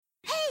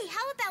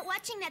about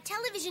watching that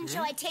television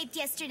show I taped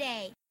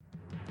yesterday?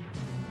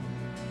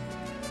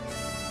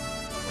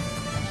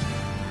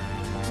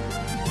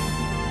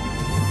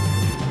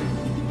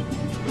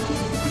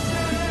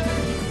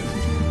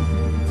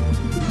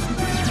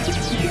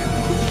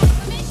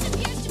 Information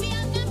appears to be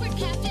outnumbered,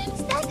 Captain.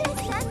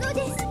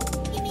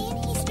 You mean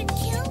he's been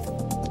killed?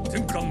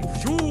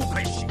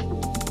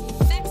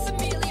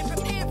 Maximilian,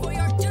 prepare for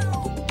your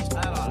doom.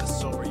 That ought to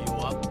sober you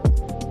up.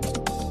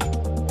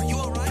 Are you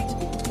alright?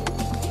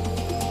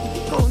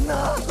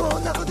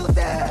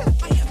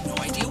 I have no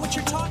idea what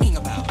you're talking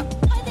about.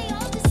 Are they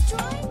all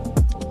destroyed?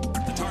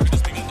 The target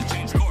has begun to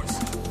change course.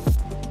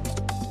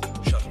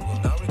 Shuttle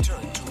will now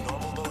return to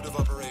normal mode of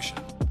operation.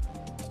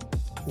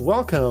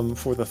 Welcome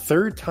for the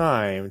third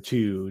time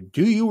to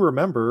Do You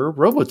Remember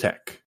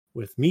Robotech?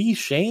 With me,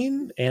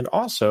 Shane, and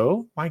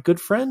also my good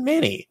friend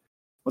Manny.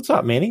 What's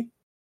up, Manny?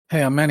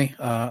 Hey, I'm Manny.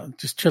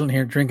 Just chilling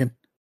here drinking.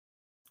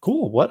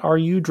 Cool. What are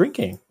you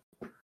drinking?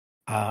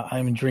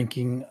 I'm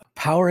drinking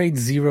Powerade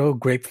Zero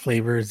grape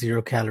flavor,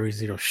 0 calories,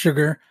 0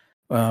 sugar,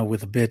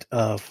 with a bit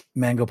of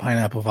mango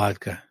pineapple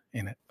vodka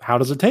in it. How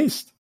does it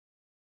taste?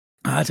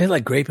 It tastes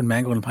like grape and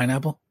mango and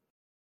pineapple.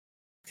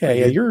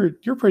 Okay, yeah, you're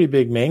a pretty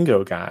big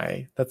mango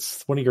guy.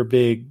 That's one of your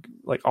big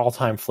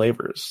all-time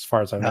flavors, as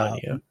far as I've known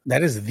you.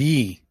 That is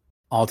the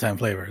all-time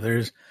flavor.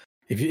 There's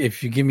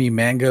if you give me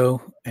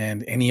mango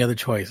and any other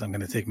choice, I'm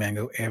going to take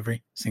mango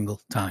every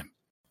single time.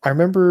 I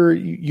remember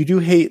you do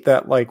hate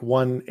that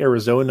one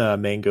Arizona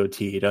mango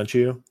tea, don't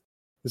you?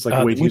 It's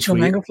way too mucho sweet.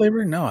 mango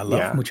flavor? No, I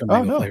love mucho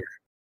mango flavor.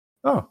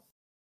 Oh,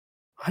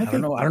 I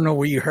don't know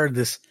where you heard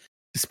this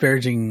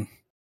disparaging.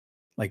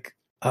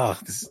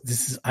 This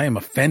is. I am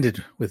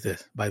offended with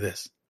this by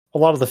this. A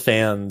lot of the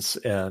fans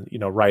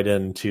write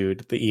into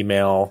the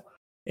email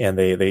and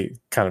they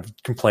kind of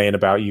complain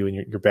about you and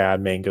your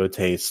bad mango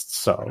tastes.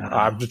 So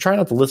I'm trying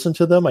not to listen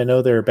to them. I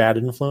know they're bad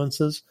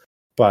influences,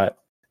 but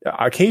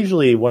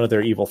occasionally one of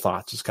their evil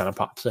thoughts just kind of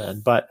pops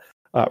in. But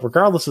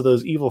regardless of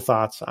those evil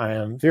thoughts, I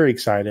am very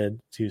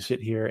excited to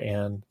sit here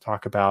and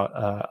talk about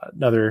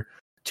another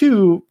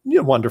two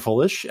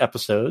wonderful-ish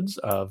episodes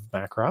of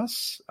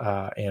Macross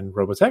and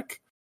Robotech.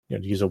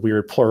 To use a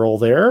weird plural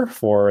there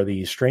for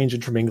the strange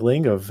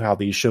intermingling of how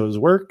these shows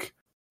work.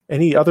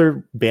 Any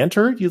other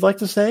banter you'd like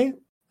to say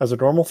as a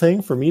normal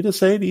thing for me to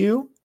say to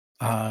you?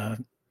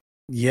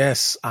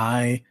 Yes,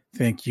 I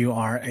think you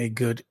are a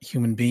good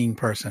human being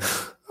person.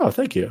 Oh,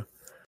 thank you.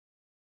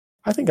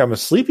 I think I'm a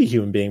sleepy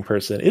human being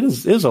person. It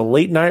is a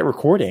late night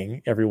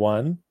recording,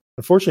 everyone.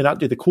 Unfortunately, not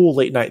do the cool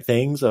late night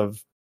things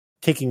of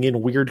taking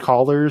in weird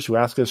callers who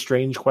ask us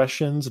strange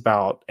questions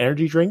about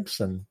energy drinks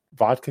and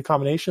vodka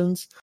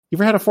combinations. You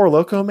ever had a Four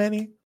Loko,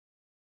 Manny?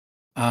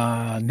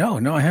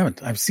 No, I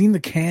haven't. I've seen the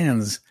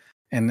cans,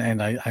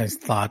 and I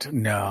thought,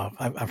 no,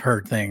 I've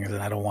heard things,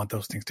 and I don't want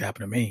those things to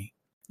happen to me.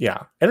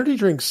 Yeah, energy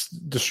drinks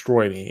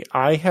destroy me.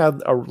 I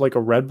had a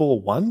Red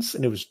Bull once,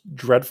 and it was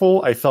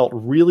dreadful. I felt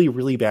really,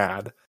 really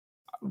bad.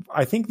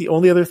 I think the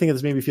only other thing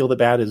that's made me feel that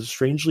bad is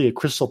strangely a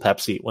Crystal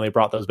Pepsi when they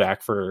brought those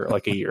back for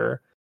a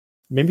year.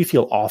 It made me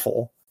feel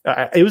awful.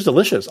 It was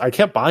delicious. I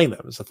kept buying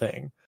them as a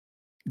thing.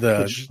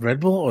 Red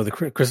Bull or the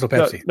Crystal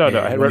Pepsi? No.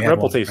 Red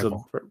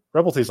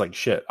Bull tastes like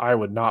shit. I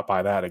would not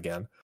buy that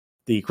again.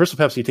 The Crystal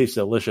Pepsi tastes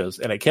delicious,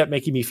 and it kept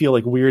making me feel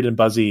weird and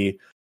buzzy,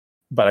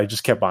 but I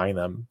just kept buying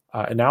them.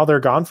 And now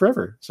they're gone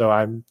forever. So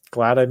I'm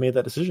glad I made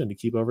that decision to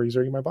keep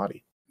overexerting my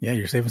body. Yeah,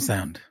 you're safe and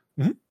sound.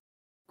 Mm-hmm.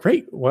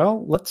 Great.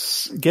 Well,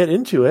 let's get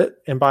into it.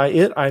 And by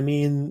it, I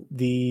mean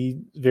the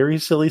very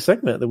silly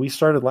segment that we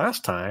started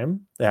last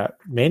time that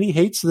Manny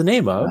hates the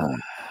name of.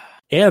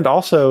 And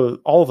also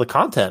all of the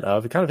content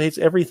of. It kind of hates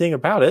everything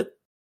about it.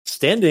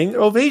 Standing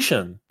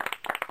ovation.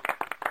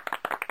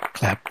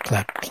 Clap,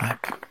 clap,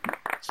 clap.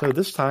 So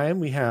this time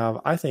we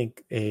have, I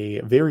think, a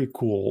very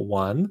cool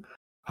one.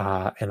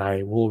 And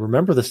I will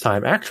remember this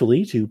time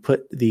actually to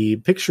put the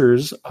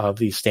pictures of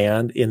the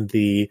stand in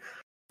the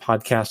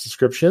podcast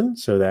description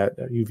so that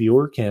you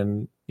viewer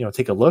can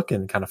take a look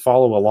and kind of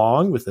follow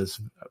along with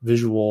this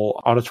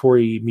visual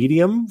auditory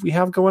medium we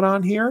have going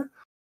on here.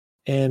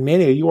 And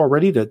Manny, are you all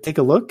ready to take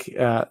a look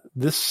at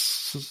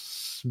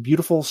this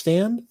beautiful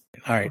stand?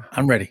 All right,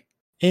 I'm ready.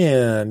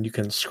 And you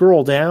can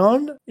scroll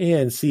down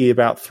and see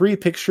about 3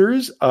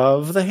 pictures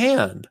of the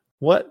hand.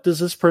 What does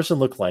this person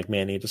look like,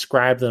 Manny?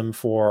 Describe them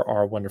for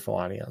our wonderful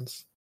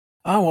audience.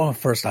 Oh, well,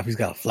 first off, he's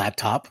got a flat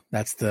top.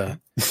 That's the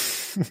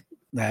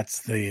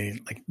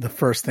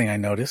first thing I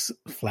notice.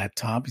 Flat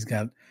top. He's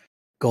got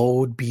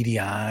gold beady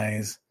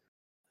eyes.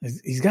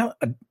 He's got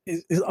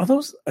are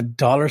those a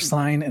dollar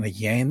sign and a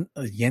yen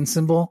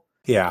symbol?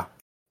 Yeah,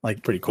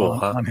 pretty cool,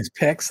 huh? On his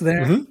pecs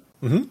there.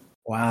 Mm-hmm. Mm-hmm.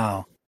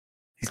 Wow,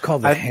 he's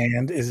called the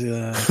hand.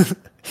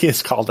 He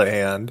is called a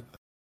hand.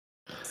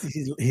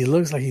 He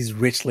looks like he's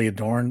richly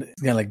adorned.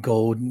 He's got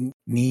gold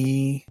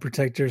knee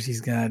protectors.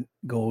 He's got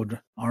gold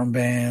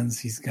armbands.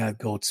 He's got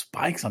gold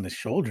spikes on his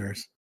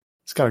shoulders.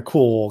 He's got a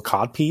cool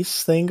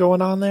codpiece thing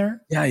going on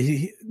there. Yeah,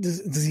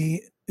 does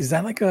he? Is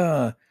that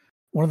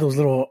one of those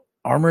little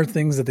armor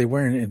things that they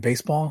wear in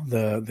baseball?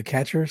 The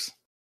catchers.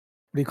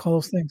 What do you call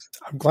those things?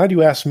 I'm glad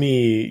you asked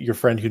me, your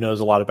friend who knows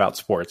a lot about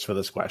sports, for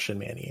this question,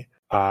 Manny.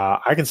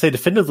 I can say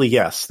definitively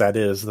yes, that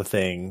is the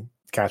thing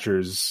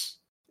catchers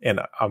and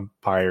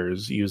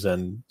umpires use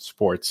in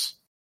sports.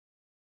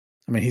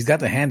 I mean, he's got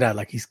the hand out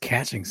like he's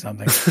catching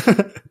something.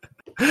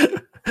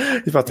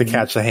 He's about to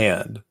catch the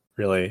hand,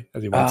 really,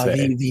 as you might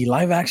say. The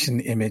live action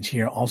image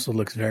here also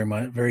looks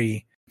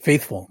very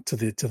faithful to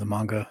the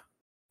manga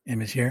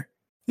image here.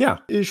 Yeah,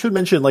 you should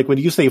mention, like, when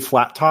you say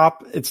flat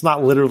top, it's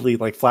not literally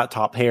like flat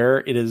top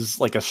hair. It is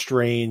like a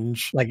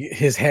strange, like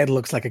his head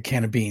looks like a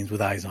can of beans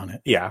with eyes on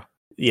it. Yeah,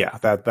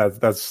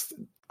 that's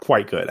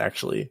quite good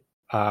actually.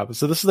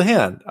 So this is the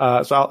hand.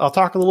 So I'll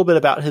talk a little bit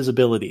about his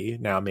ability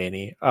now,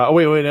 Manny.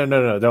 Wait,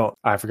 no, don't.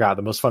 I forgot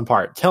the most fun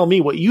part. Tell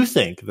me what you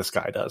think this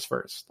guy does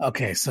first.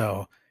 Okay,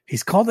 so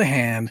he's called the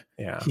hand.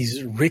 Yeah,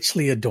 he's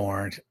richly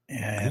adorned,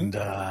 and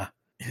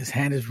his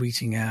hand is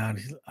reaching out.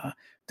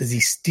 Does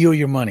he steal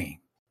your money?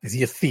 Is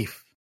he a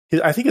thief?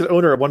 I think his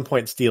owner at one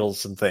point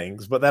steals some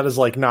things, but that is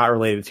like not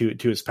related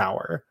to his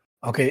power.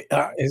 Okay,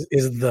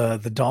 is the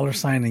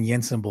 $ and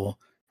yen symbol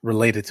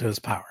related to his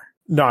power?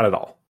 Not at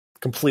all.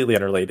 Completely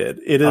unrelated.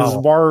 It is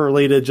more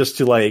related just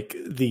to like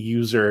the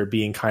user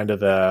being kind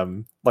of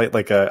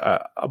like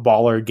a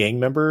baller gang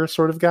member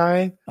sort of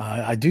guy.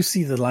 I do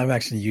see the live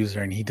action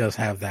user, and he does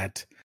have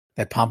that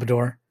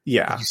pompadour.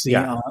 Yeah, you see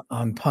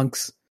on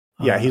Punk's.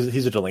 Yeah,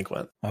 he's a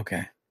delinquent.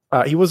 Okay.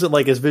 He wasn't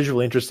like as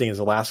visually interesting as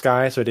the last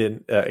guy, so I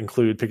didn't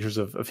include pictures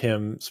of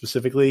him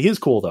specifically. He's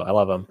cool though. I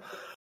love him.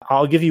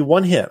 I'll give you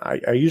one hint.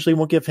 I usually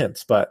won't give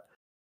hints, but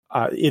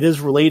it is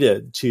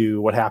related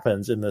to what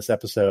happens in this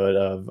episode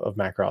of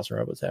Macross and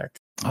Robotech.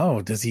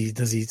 Oh, does he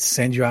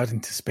send you out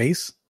into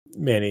space?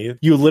 Manny,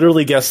 you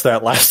literally guessed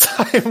that last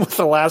time with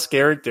the last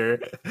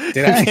character.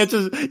 Did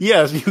I?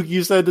 Yes,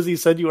 you said, does he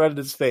send you out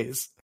into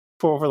space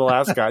for the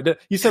last guy?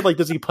 You said, like,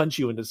 does he punch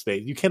you into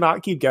space? You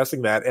cannot keep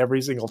guessing that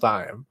every single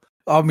time.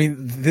 I mean,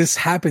 this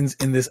happens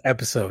in this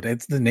episode.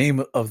 It's the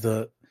name of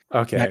the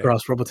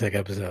Macross Robotech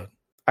episode.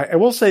 I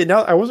will say,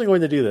 now, I wasn't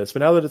going to do this,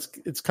 but now that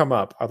it's come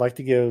up, I'd like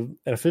to give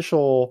an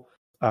official,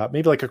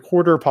 maybe like a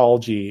quarter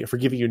apology for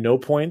giving you no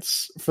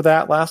points for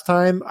that last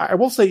time. I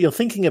will say,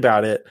 thinking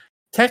about it,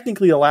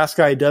 technically the last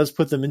guy does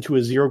put them into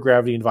a zero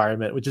gravity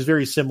environment, which is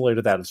very similar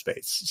to that of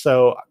space.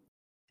 So,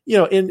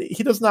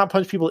 he does not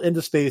punch people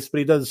into space, but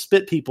he does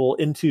spit people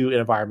into an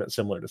environment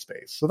similar to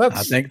space. So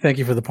that's thank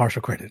you for the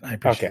partial credit. I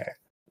appreciate it.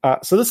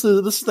 So this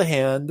is the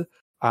hand,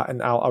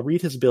 and I'll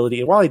read his ability.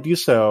 And while I do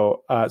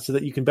so, so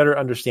that you can better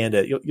understand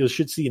it, you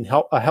should see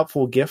a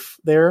helpful GIF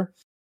there.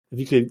 If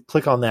you could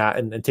click on that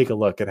and take a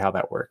look at how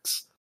that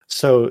works.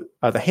 So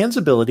the hand's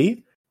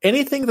ability: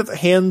 anything that the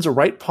hand's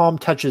right palm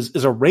touches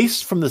is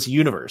erased from this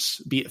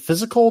universe, be it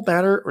physical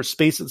matter or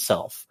space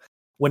itself.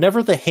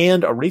 Whenever the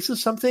hand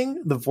erases something,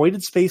 the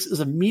voided space is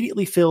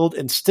immediately filled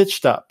and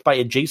stitched up by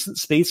adjacent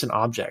space and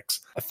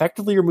objects,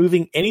 effectively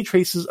removing any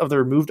traces of the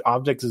removed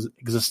object's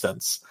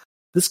existence.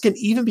 This can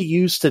even be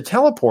used to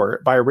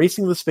teleport by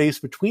erasing the space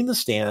between the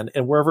stand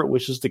and wherever it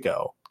wishes to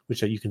go,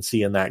 which you can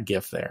see in that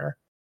GIF there.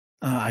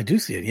 I do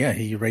see it. Yeah,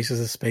 he erases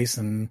the space,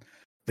 and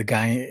the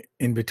guy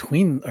in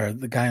between, or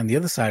the guy on the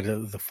other side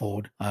of the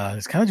fold,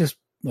 is kind of just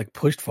like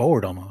pushed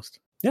forward almost.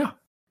 Yeah.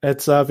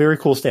 It's a very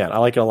cool stand. I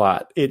like it a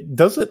lot. It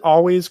doesn't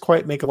always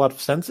quite make a lot of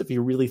sense if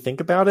you really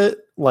think about it.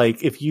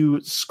 Like, if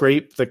you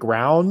scrape the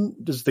ground,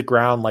 does the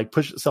ground like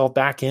push itself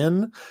back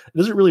in? It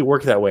doesn't really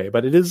work that way,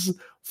 but it is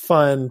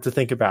fun to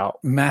think about.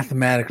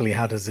 Mathematically,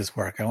 how does this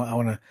work? I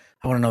want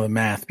to know the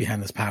math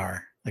behind this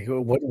power. Like,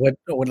 what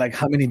like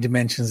how many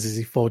dimensions is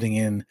he folding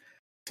in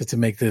to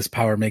make this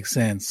power make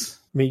sense?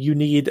 I mean, you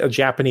need a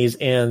Japanese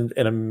and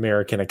an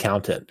American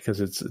accountant because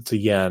it's a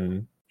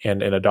yen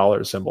and a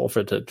dollar symbol for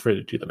it to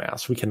do the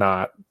math. We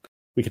cannot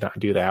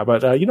do that.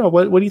 But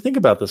what do you think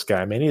about this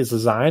guy, man? His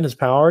design, his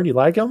power, do you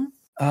like him?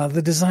 The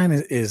design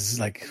is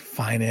like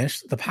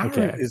fine-ish. The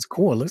power is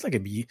cool. It looks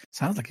like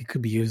sounds like it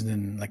could be used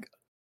in like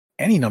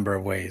any number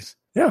of ways.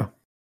 Yeah.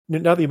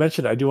 Now that you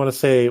mentioned it, I do want to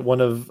say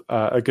one of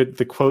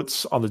the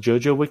quotes on the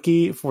JoJo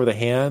Wiki for the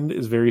hand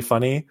is very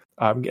funny.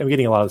 I'm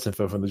getting a lot of this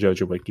info from the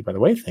JoJo Wiki, by the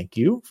way. Thank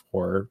you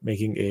for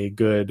making a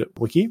good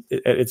wiki.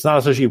 It's not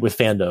associated with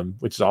fandom,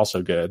 which is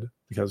also good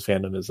because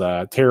fandom is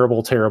a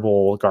terrible,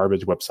 terrible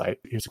garbage website.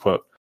 Here's a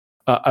quote.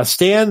 A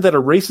stand that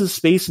erases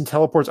space and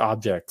teleports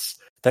objects.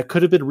 That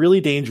could have been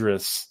really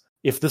dangerous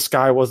if this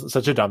guy wasn't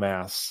such a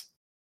dumbass.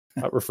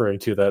 Referring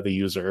to the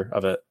user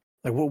of it.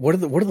 Like, what are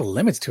the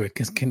limits to it?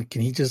 Can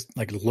he just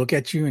like look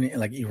at you and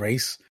like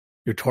erase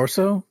your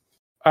torso?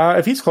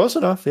 If he's close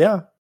enough,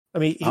 yeah. I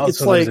mean, it's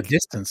so like there's a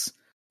distance.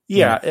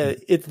 Yeah,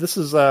 this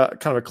is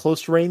kind of a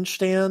close range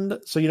stand.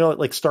 So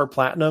like Star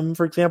Platinum,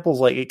 for example, is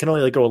like it can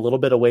only like go a little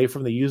bit away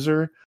from the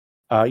user.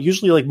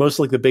 Usually, like most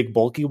like the big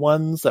bulky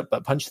ones that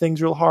punch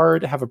things real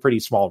hard have a pretty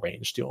small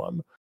range to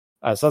them.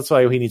 So that's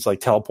why he needs to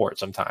like teleport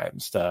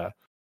sometimes to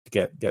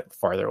get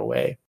farther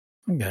away.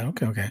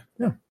 Okay.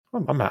 Yeah.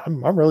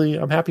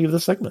 I'm happy with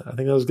this segment. I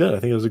think that was good. I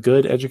think it was a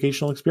good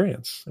educational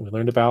experience. And we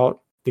learned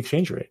about the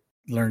exchange rate.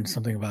 Learned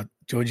something about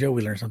JoJo.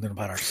 We learned something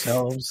about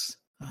ourselves.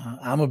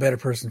 I'm a better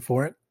person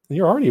for it.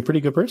 You're already a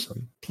pretty good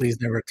person. Please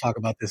never talk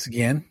about this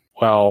again.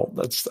 Well,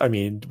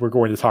 we're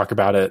going to talk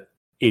about it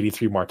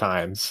 83 more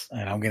times.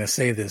 And I'm going to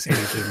say this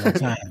 83 more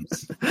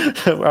times.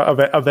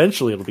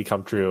 Eventually it'll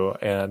become true.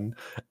 And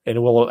it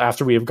will,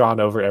 after we have gone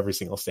over every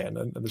single stand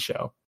in the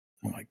show.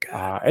 Oh my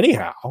God.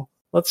 Anyhow,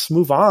 let's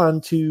move on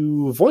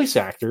to voice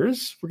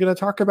actors. We're going to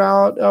talk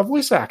about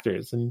voice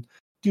actors and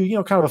do,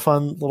 kind of a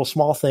fun little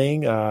small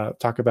thing.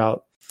 Talk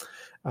about,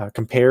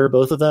 compare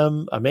both of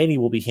them. Manny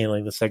will be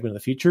handling this segment in the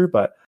future,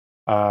 but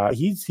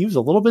he was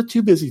a little bit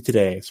too busy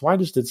today. So I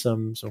just did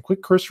some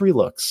quick cursory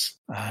looks.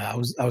 I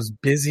was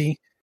busy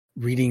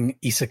reading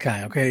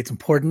Isekai. Okay. It's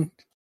important.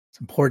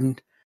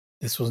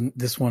 This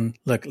one.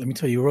 Look, let me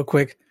tell you real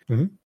quick.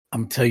 Mm-hmm.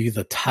 I'm going to tell you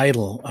the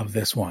title of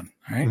this one.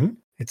 All right. Mm-hmm.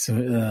 It's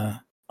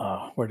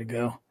where'd it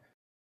go?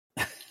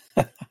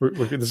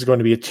 This is going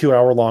to be a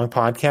 2-hour long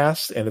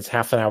podcast, and it's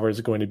half an hour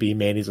is going to be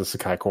Manny's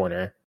Isekai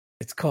Corner.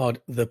 It's called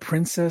The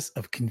Princess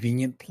of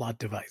Convenient Plot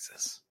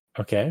Devices.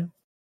 Okay.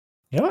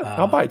 You know what?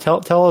 I'll buy.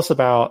 Tell us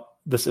about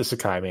this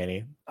Isekai,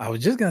 Manny. I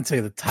was just going to tell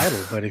you the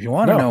title, but if you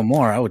want to know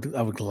more, I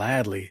would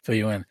gladly fill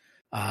you in.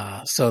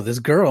 So this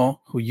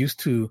girl who used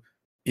to,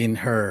 in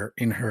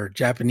her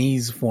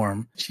Japanese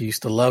form, she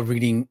used to love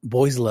reading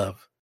boys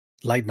love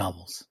light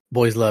novels.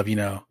 Boys love,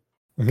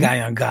 guy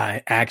on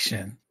guy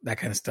action, that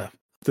kind of stuff.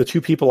 The two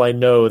people I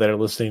know that are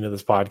listening to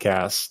this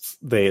podcast,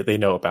 they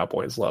know about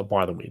boys love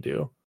more than we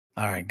do.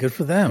 All right, good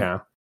for them. Yeah.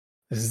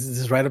 This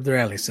is right up their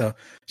alley. So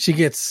she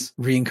gets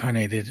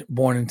reincarnated,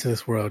 born into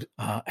this world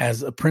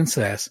as a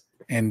princess,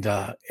 and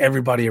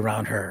everybody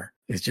around her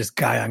is just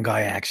guy on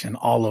guy action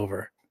all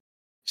over.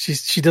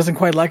 She doesn't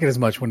quite like it as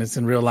much when it's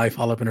in real life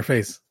all up in her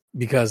face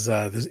because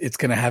it's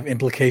going to have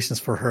implications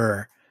for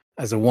her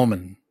as a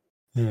woman.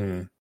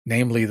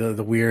 Namely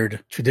the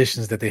weird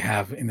traditions that they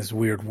have in this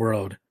weird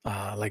world.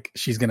 Like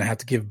she's going to have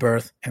to give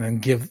birth and then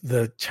give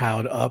the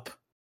child up.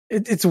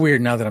 It's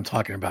weird now that I'm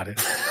talking about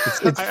it.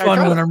 It's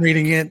fun when I'm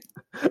reading it.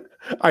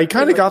 I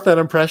kind of got that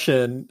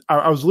impression.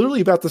 I was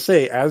literally about to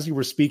say, as you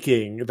were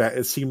speaking, that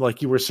it seemed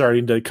like you were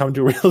starting to come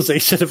to a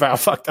realization of how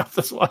fucked up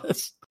this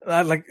was.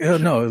 Like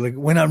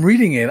when I'm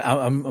reading it,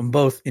 I'm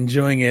both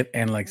enjoying it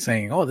and like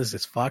saying, "Oh, this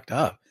is fucked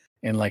up,"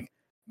 in like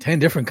 10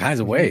 different kinds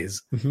of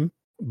ways. Mm-hmm.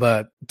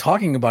 But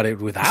talking about it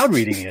without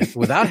reading it,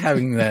 without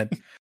having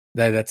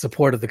that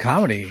support of the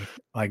comedy,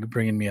 like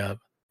bringing me up.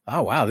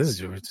 Oh wow, this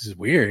is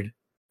weird.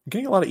 I'm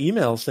getting a lot of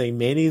emails saying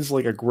Manny's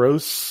like a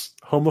gross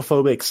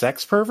homophobic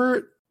sex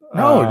pervert.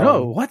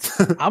 No, what?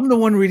 I'm the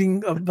one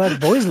reading about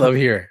boys love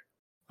here.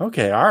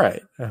 Okay, all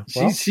right.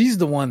 Well, she's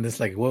the one that's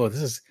like, whoa,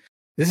 this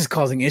is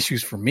causing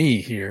issues for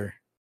me here.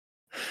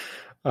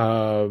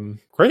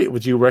 Great.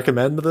 Would you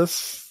recommend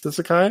this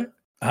Isekai?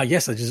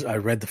 Yes, I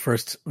read the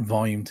first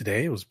volume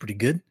today. It was pretty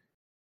good.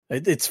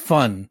 It's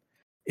fun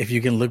if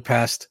you can look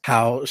past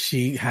how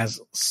she has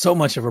so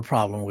much of a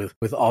problem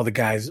with all the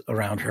guys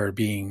around her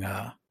being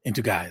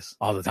into guys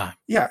all the time.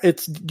 Yeah,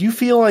 do you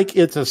feel like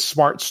it's a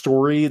smart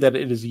story that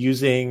it is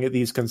using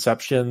these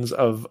conceptions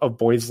of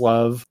boys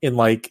love in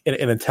like an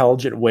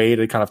intelligent way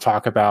to kind of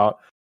talk about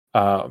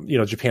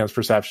Japan's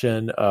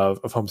perception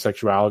of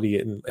homosexuality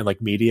in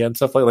like media and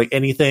stuff like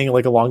anything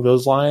like along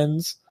those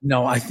lines?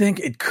 No, I think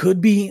it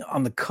could be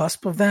on the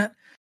cusp of that,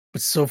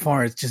 but so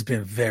far it's just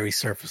been very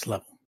surface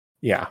level.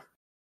 Yeah.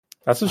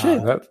 That's a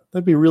shame.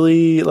 That'd be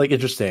really like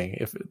interesting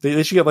if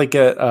they should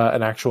get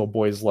an actual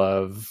boys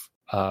love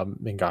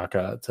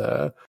mangaka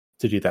to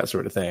do that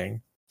sort of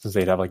thing, since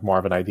they'd have like more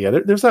of an idea.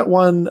 There's that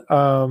one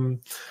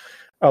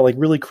like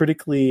really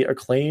critically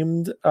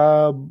acclaimed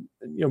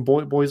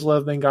boys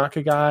love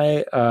mangaka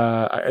guy.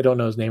 I don't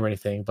know his name or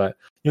anything, but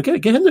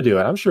get him to do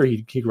it. I'm sure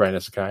he could write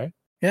Isekai.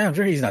 Yeah, I'm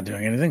sure he's not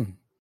doing anything.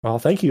 Well,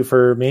 thank you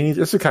for Manny's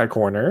Isekai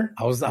Corner.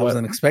 I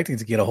wasn't expecting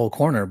to get a whole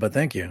corner, but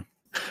thank you.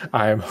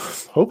 I'm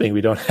hoping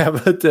we don't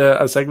have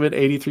a segment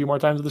 83 more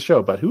times of the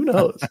show, but who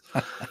knows?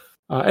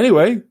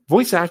 Anyway,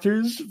 voice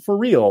actors for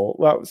real.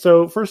 Well,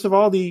 so first of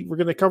all, we're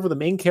going to cover the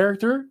main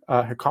character,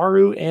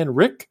 Hikaru and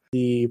Rick.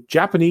 The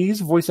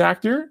Japanese voice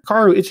actor,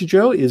 Hikaru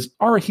Ichijo, is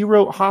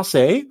Arahiro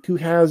Hase, who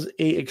has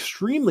a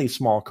extremely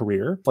small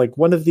career. Like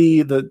one of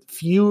the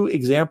few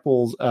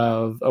examples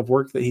of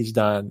work that he's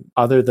done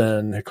other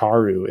than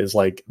Hikaru is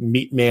like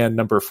Meat Man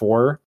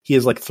 #4. He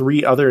has like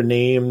 3 other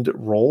named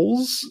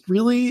roles,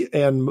 really,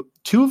 and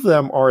 2 of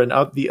them are in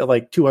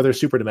the 2 other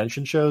Super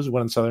Dimension shows,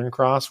 one in Southern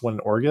Cross, one in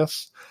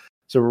Orgus.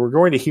 So we're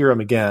going to hear him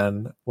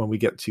again when we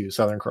get to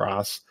Southern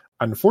Cross.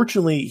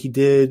 Unfortunately, he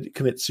did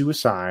commit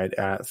suicide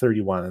at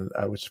 31,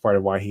 which is part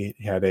of why he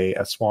had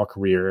a small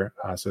career.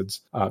 So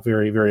it's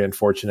very, very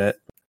unfortunate.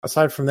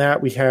 Aside from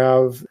that, we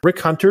have Rick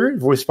Hunter,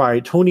 voiced by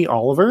Tony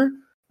Oliver.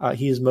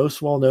 He is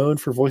most well known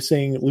for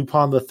voicing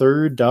Lupin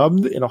III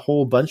dubbed in a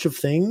whole bunch of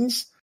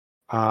things.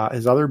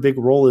 His other big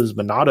role is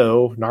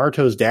Minato,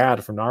 Naruto's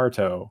dad from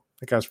Naruto.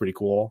 That guy's pretty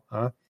cool,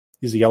 huh?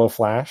 He's a Yellow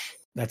Flash.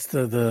 That's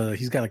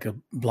he's got like a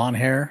blonde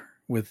hair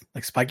with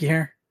like spiky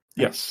hair.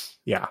 Yes.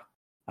 Yeah.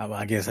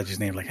 I guess I just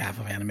named like half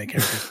of anime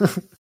characters.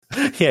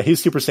 Yeah,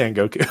 he's Super Saiyan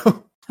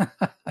Goku.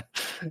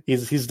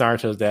 He's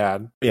Naruto's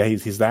dad. Yeah,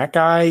 he's that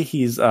guy.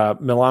 He's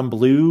Milan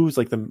Blue, who's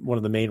like one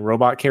of the main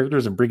robot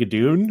characters in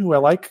Brigadoon, who I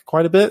like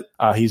quite a bit.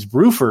 He's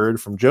Bruford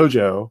from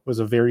JoJo, was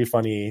a very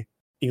funny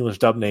English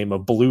dub name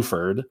of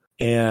Blueford.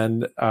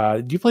 And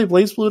do you play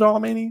BlazBlue at all,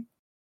 Manny?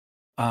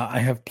 I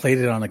have played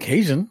it on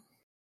occasion.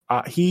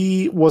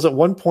 He was at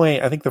one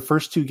point, I think the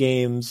first 2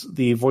 games,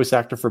 the voice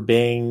actor for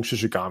Bang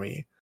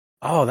Shishigami.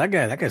 Oh, that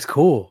guy's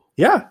cool.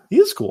 Yeah, he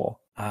is cool.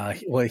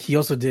 He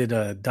also did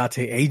Date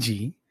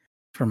Eiji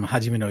from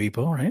Hajime no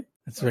Ippo, right?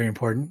 That's very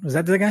important. Was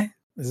that the guy?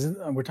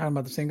 We're talking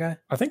about the same guy?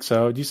 I think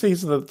so. Do you say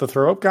he's the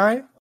throw up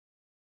guy?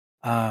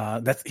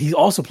 He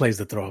also plays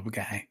the throw up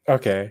guy.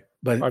 Okay.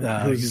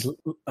 But he's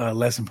a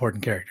less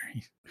important character.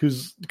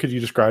 Could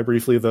you describe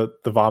briefly the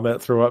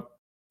vomit throw up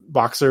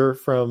boxer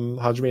from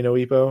Hajime no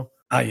Ippo?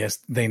 Yes,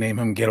 they name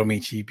him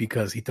Geromichi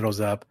because he throws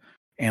up,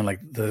 and like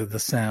the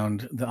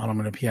sound, the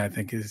onomatopoeia, I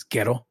think, is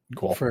Gero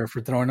for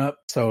throwing up.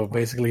 So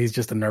basically, he's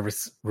just a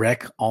nervous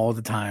wreck all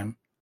the time.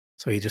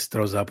 So he just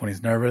throws up when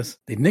he's nervous.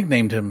 They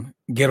nicknamed him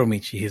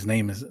Geromichi. His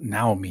name is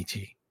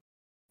Naomichi.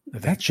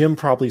 That gym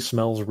probably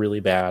smells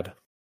really bad.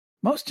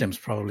 Most gyms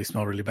probably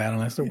smell really bad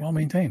unless they're well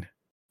maintained.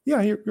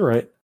 Yeah, you're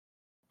right.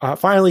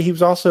 Finally, he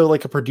was also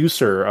like a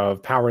producer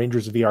of Power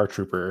Rangers VR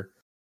Trooper.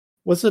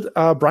 Was it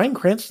Bryan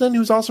Cranston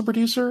who's also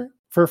producer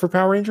for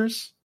Power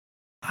Rangers?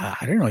 I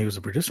didn't know he was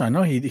a producer. I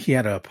know he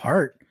had a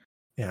part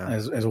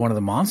as one of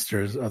the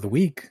monsters of the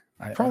week.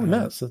 Problem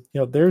is,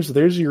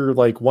 there's your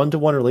like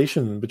 1-to-1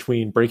 relation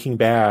between Breaking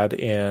Bad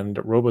and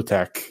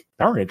Robotech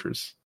Power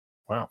Rangers.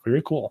 Wow,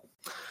 very cool.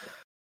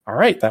 All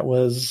right, that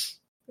was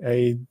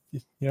a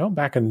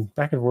back and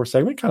forth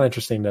segment. Kind of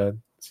interesting to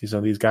see some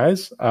of these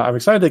guys. I'm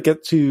excited to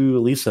get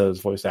to Lisa's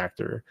voice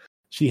actor.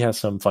 She has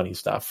some funny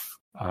stuff.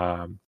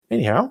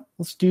 Anyhow,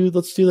 let's do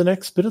the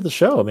next bit of the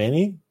show,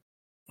 Manny.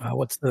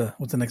 What's the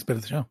next bit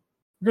of the show?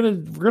 We're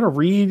gonna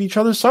read each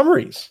other's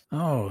summaries.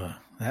 Oh,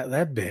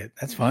 that bit.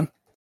 That's fun.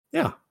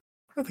 Yeah,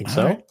 I think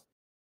so.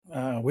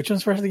 Right. Which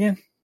one's first again?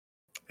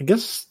 I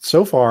guess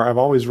so far I've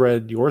always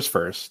read yours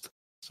first,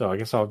 so I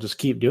guess I'll just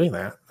keep doing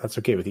that. That's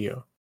okay with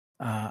you.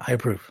 I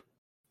approve.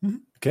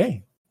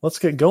 Okay, let's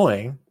get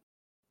going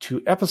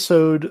to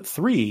episode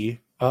 3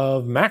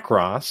 of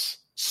Macross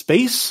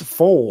Space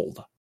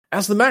Fold.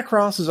 As the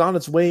Macross is on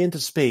its way into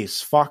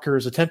space, Fokker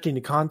is attempting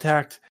to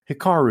contact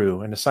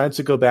Hikaru and decides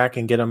to go back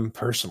and get him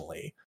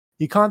personally.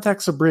 He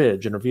contacts a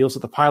bridge and reveals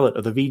that the pilot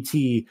of the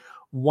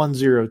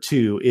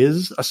VT-102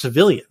 is a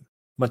civilian,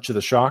 much to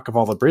the shock of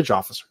all the bridge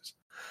officers.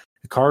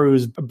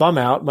 Hikaru's bum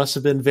out must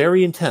have been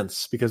very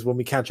intense because when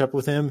we catch up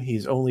with him,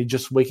 he's only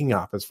just waking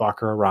up as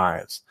Fokker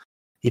arrives.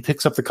 He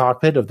picks up the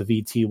cockpit of the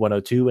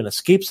VT-102 and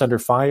escapes under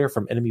fire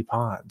from enemy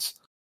pods.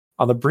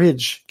 On the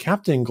bridge,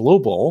 Captain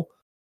Global,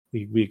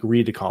 we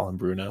agreed to call him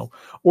Bruno,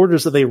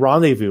 orders that they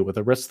rendezvous with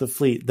the rest of the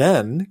fleet,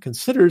 then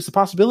considers the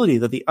possibility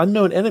that the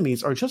unknown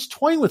enemies are just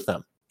toying with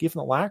them, given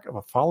the lack of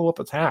a follow-up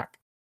attack.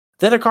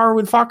 Then Hikaru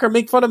and Fokker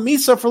make fun of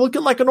Misa for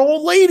looking like an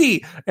old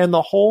lady, and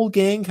the whole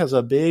gang has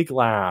a big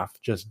laugh.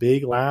 Just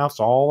big laughs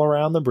all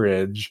around the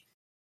bridge.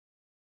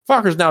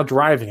 Fokker's now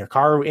driving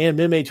Hikaru and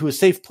Mimei to a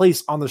safe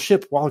place on the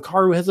ship, while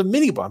Hikaru has a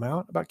mini bum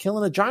out about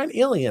killing a giant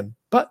alien.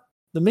 But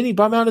the mini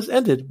bum out is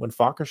ended when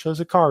Fokker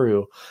shows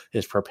Hikaru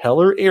his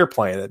propeller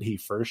airplane that he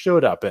first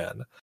showed up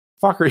in.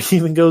 Fokker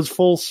even goes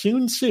full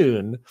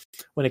soon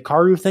when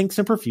Hikaru thanks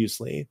him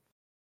profusely.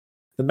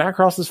 The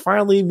Macross is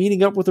finally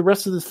meeting up with the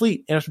rest of the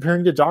fleet and is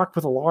preparing to dock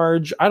with a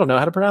large, I don't know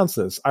how to pronounce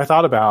this. I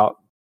thought about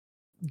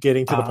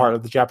getting to the part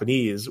of the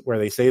Japanese where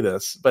they say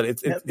this, but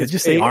it's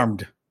just say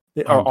armed.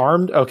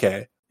 Armed?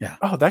 Okay. Yeah.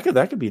 Oh, that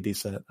could be a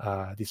decent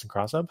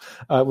cross up.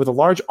 With a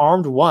large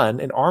armed 1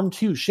 and armed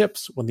 2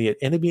 ships when the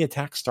enemy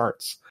attack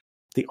starts.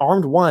 The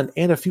armed 1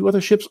 and a few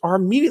other ships are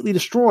immediately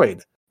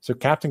destroyed. So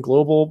Captain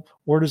Global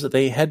orders that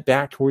they head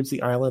back towards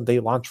the island they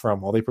launch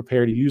from while they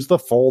prepare to use the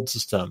fold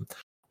system,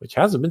 which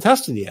hasn't been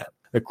tested yet.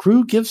 The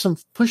crew gives some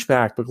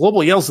pushback, but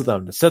Global yells at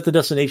them to set the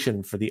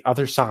destination for the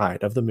other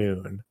side of the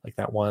moon, like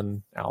that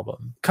one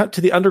album. Cut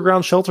to the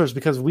underground shelters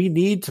because we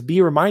need to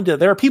be reminded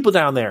there are people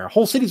down there. A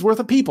whole city's worth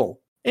of people.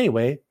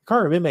 Anyway,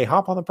 Hikaru and Mimei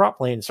hop on the prop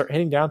plane and start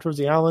heading down towards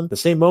the island. The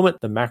same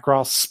moment, the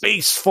Macross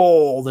Space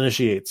Fold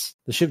initiates.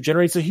 The ship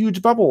generates a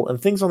huge bubble, and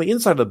things on the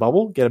inside of the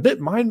bubble get a bit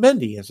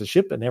mind-bendy as the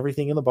ship and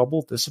everything in the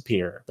bubble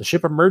disappear. The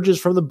ship emerges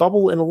from the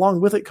bubble, and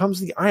along with it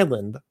comes the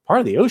island, part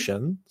of the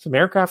ocean, some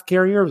aircraft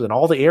carriers, and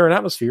all the air and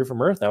atmosphere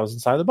from Earth that was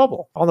inside the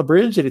bubble. On the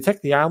bridge, they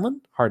detect the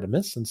island, hard to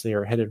miss since they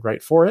are headed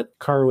right for it.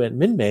 Hikaru and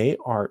Mimei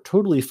are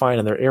totally fine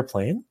in their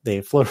airplane.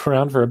 They float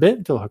around for a bit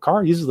until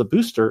Hikaru uses the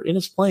booster in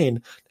his plane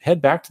to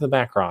head back to the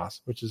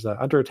Macross, which is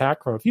under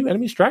attack from a few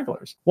enemy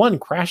stragglers. One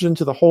crashes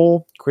into the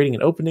hole, creating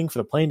an opening for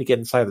the plane to get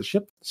inside the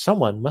ship.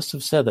 Someone must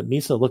have said that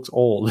Misa looks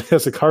old,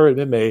 as Hikaru and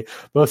Mimei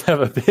both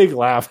have a big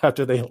laugh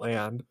after they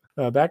land.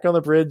 Back on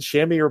the bridge,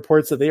 Shammy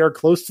reports that they are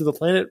close to the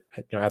planet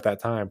at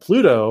that time.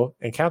 Pluto,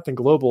 and Captain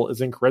Global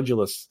is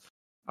incredulous.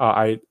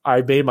 I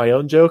made my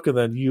own joke, and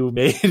then you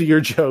made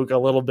your joke a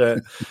little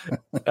bit,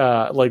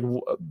 like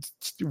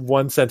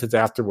one sentence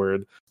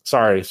afterward.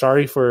 Sorry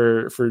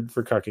for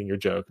cucking your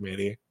joke,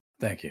 Manny.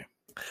 Thank you.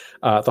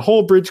 The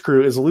whole bridge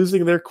crew is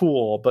losing their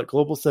cool, but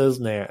Global says,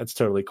 nah, it's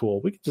totally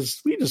cool. We can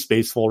just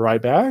space fold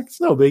right back. It's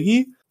no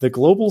biggie. The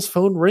Global's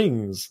phone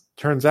rings.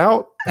 Turns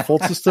out the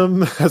Fold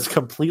system has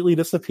completely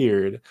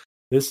disappeared.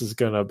 This is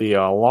going to be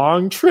a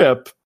long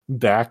trip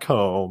back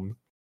home.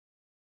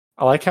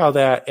 I like how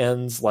that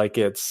ends like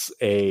it's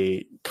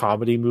a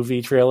comedy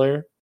movie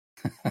trailer.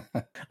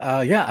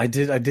 Yeah, I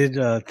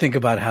did think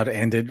about how to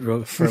end it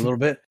for a little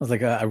bit. I was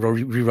like, I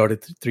rewrote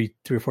it three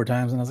or four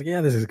times, and I was like,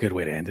 yeah, this is a good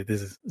way to end it.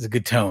 This is a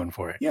good tone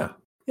for it. Yeah,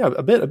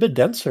 a bit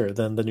denser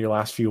than your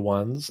last few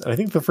ones. And I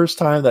think the first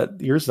time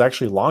that yours is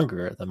actually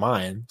longer than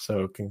mine.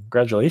 So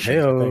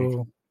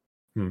congratulations.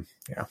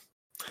 Yeah.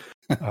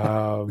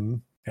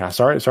 Yeah.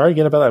 Sorry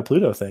again about that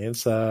Pluto thing.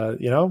 It's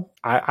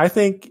I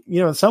think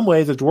in some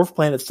ways a dwarf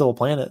planet's still a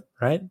planet,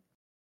 right?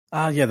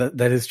 Yeah,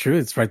 that is true.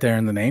 It's right there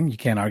in the name. You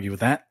can't argue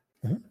with that.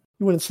 Mm-hmm.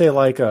 You wouldn't say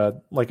like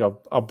a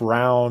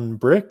brown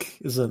brick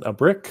isn't a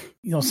brick.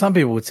 Some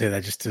people would say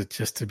that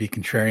just to be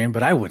contrarian,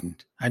 but I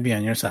wouldn't. I'd be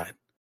on your side.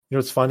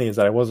 What's funny is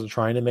that I wasn't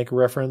trying to make a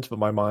reference, but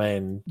my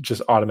mind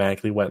just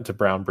automatically went to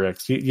brown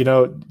bricks. You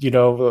know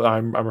what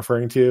I'm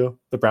referring to?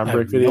 The brown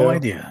brick video? No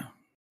idea.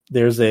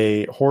 There's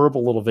a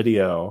horrible little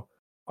video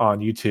on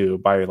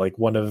YouTube by like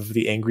one of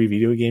the angry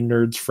video game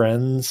nerds'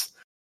 friends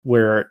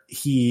where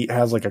he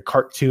has like a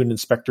cartoon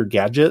Inspector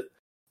Gadget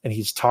and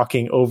he's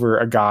talking over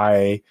a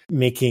guy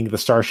making the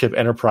Starship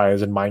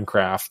Enterprise in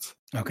Minecraft.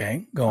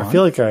 Okay, go on. I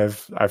feel like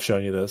I've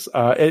shown you this.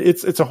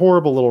 It's a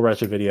horrible little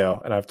wretched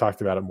video, and I've talked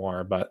about it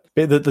more. But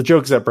the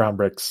jokes that brown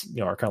bricks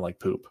are kind of like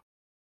poop.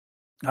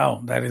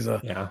 Oh, that is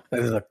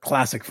a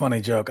classic funny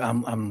joke.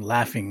 I'm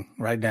laughing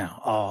right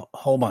now, a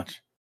whole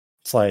bunch.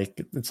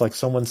 It's like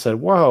someone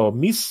said, "Whoa,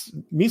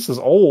 Misa's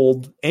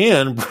old,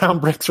 and brown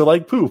bricks are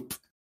like poop."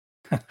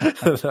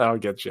 That'll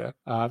get you.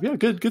 Yeah,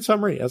 good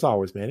summary as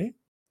always, Manny.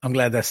 I'm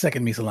glad that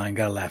second Misa line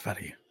got a laugh out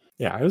of you.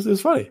 Yeah, it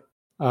was funny.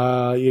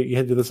 You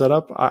had to do the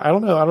setup. I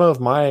don't know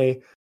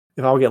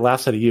if I'll get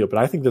laughs out of you, but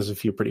I think there's a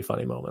few pretty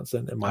funny moments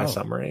in my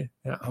summary.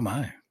 Yeah. Oh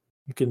my.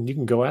 You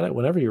can go at it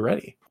whenever you're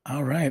ready.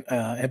 All right.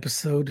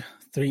 Episode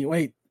 3.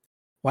 Wait.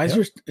 Why is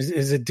yours?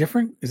 Is it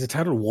different? Is it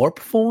titled Warp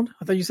Fold?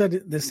 I thought you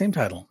said the same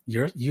title.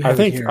 I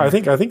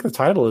think the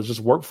title is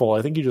just Warp Fold.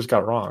 I think you just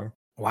got it wrong.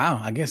 Wow.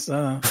 I guess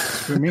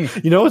for me.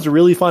 What's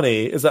really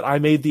funny is that I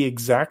made the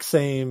exact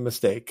same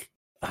mistake.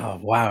 Oh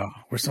wow,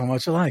 we're so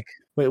much alike.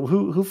 Wait,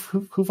 who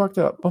fucked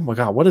up? Oh my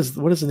god, what is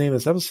the name of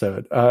this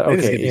episode?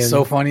 Okay, it's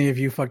so funny if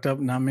you fucked up,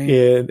 not me.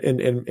 In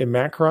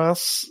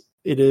Macross,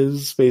 it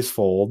is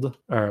Spacefold.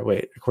 All right,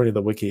 wait. According to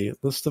the wiki,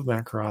 list of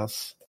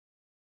Macross.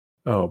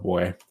 Oh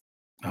boy.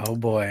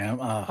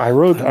 I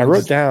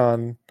wrote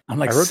down. I'm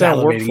like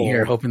salivating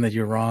here, hoping that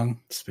you're wrong.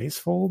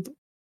 Spacefold.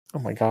 Oh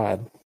my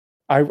god.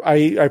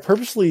 I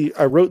purposely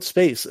wrote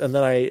space and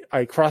then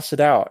I crossed it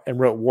out and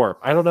wrote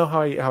warp. I don't know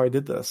how I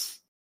did this.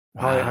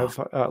 Wow.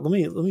 Let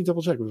me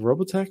double check with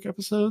Robotech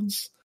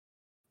episodes.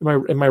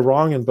 Am I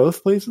wrong in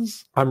both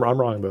places? I'm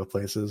wrong in both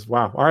places.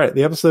 Wow. All right.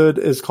 The episode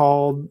is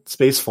called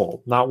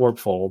Spacefold, not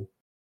Warpfold.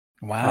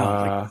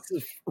 Wow.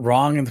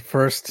 Wrong in the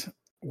first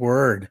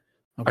word.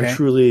 Okay. I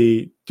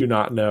truly do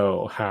not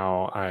know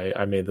how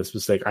I made this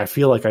mistake. I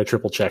feel like I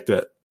triple checked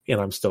it and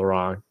I'm still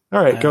wrong.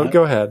 All right.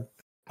 Go ahead.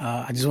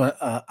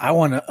 I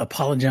want to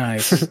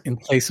apologize in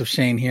place of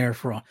Shane here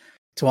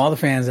to all the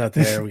fans out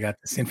there. We got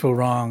this info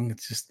wrong.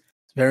 It's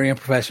very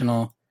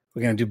unprofessional.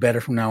 We're going to do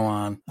better from now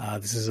on.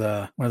 This is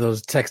one of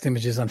those text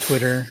images on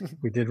Twitter.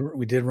 We did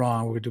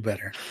wrong. We're going to do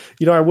better.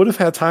 I would have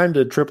had time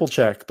to triple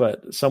check,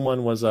 but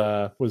someone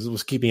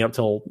was keeping up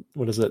till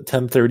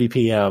 10:30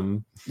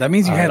 p.m. That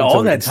means you had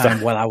all that time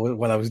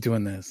while I was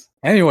doing this.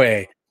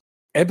 Anyway,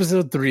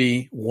 episode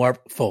 3,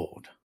 Warp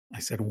Fold. I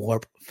said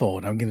Warp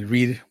Fold. I'm going to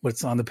read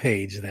what's on the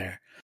page there.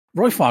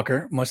 Roy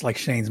Fokker, much like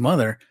Shane's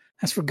mother,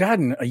 has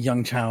forgotten a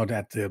young child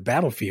at the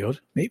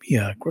battlefield, maybe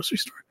a grocery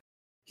store.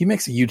 He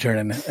makes a U-turn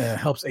and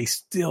helps a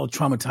still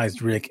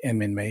traumatized Rick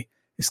and Minmay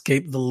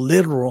escape the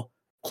literal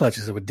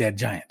clutches of a dead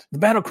giant. The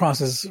battle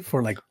crosses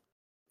for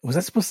was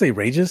that supposed to say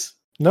rages?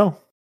 No.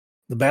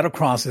 The battle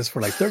crosses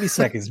for 30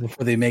 seconds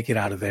before they make it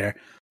out of there,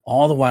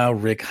 all the while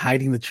Rick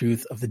hiding the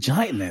truth of the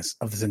giantness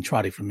of the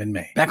Zentradi from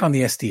Minmay. Back on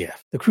the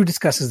SDF, the crew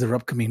discusses their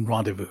upcoming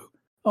rendezvous.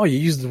 Oh, you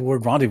used the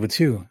word rendezvous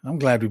too. I'm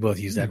glad we both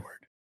used that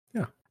word.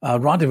 Yeah.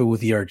 Rendezvous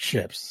with the Earth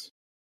ships.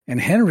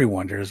 And Henry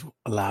wonders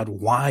aloud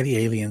why the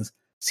aliens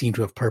seem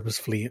to have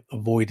purposefully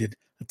avoided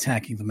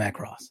attacking the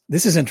Macross.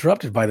 This is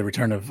interrupted by the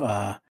return of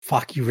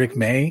Fokker Rick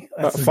May.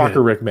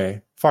 Fokker Rick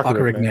May.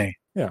 Fokker Rick May.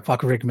 Yeah.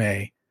 Fokker Rick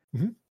May.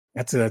 Mm-hmm.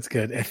 That's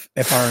good.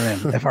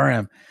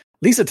 FRM.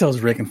 Lisa tells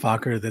Rick and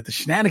Fokker that the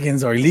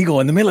shenanigans are illegal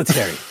in the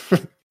military.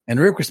 And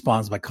Rick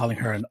responds by calling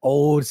her an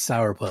old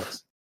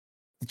sourpuss.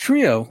 The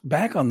trio,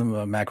 back on the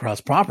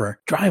Macross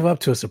proper, drive up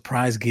to a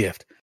surprise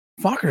gift.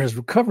 Fokker has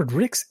recovered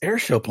Rick's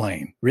airshow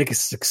plane. Rick is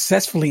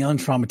successfully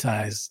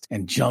untraumatized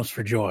and jumps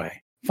for joy.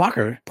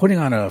 Fokker, putting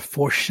on a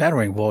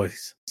foreshadowing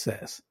voice,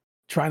 says,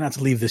 try not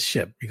to leave this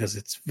ship because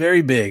it's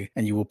very big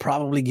and you will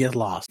probably get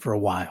lost for a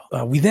while.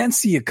 We then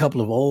see a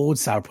couple of old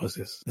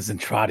sourpusses, the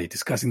Zentradi,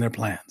 discussing their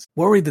plans.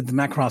 Worried that the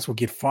Macross will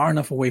get far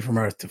enough away from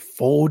Earth to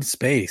fold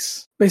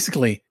space,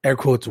 basically, air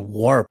quotes,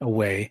 warp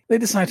away, they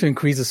decide to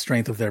increase the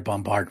strength of their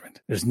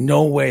bombardment. There's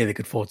no way they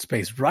could fold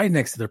space right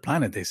next to their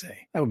planet, they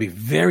say. That would be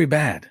very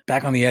bad.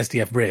 Back on the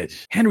SDF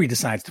bridge, Henry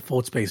decides to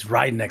fold space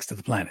right next to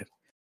the planet.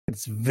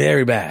 It's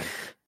very bad.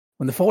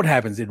 When the fold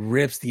happens, it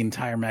rips the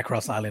entire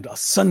Macross Island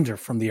asunder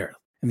from the Earth,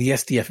 and the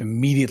SDF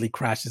immediately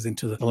crashes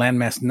into the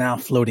landmass now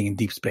floating in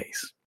deep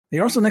space.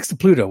 They're also next to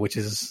Pluto, which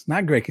is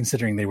not great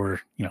considering they were,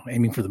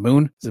 aiming for the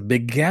moon. There's a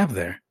big gap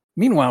there.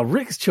 Meanwhile,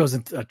 Rick has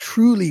chosen a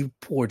truly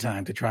poor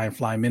time to try and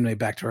fly Minmay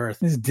back to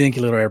Earth in his dinky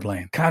little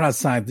airplane. Caught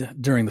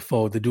outside during the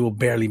fold, the duo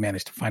barely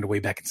managed to find a way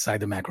back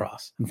inside the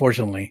Macross.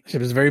 Unfortunately, the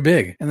ship is very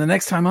big, and the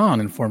next time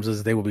on informs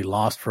us they will be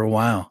lost for a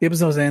while. The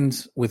episode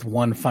ends with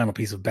one final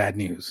piece of bad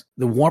news.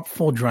 The warp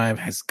fold drive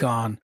has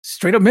gone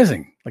straight up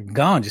missing.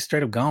 Just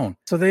straight up gone.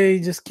 So they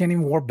just can't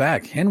even warp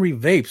back. Henry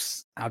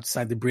vapes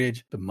outside the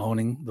bridge,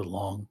 bemoaning the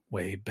long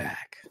way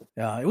back.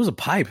 It was a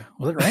pipe,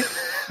 was it right?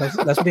 That's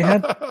what he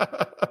had?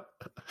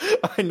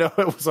 I know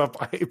it was a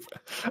pipe.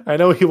 I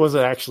know he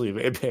wasn't actually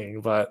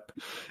vaping, but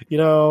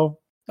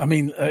I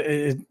mean,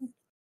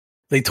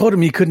 they told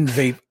him he couldn't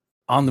vape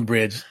on the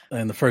bridge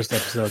in the first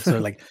episode.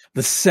 So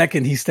the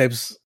second he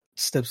steps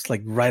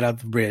like right out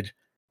the bridge,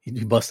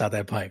 he busts out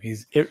that pipe. He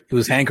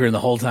was hankering the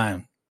whole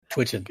time,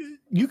 twitching.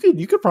 You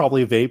could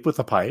probably vape with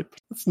a pipe.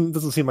 It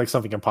doesn't seem like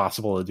something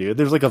impossible to do.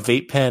 There's like a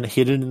vape pen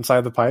hidden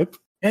inside the pipe.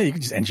 Yeah, you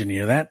could just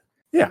engineer that.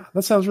 Yeah,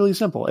 that sounds really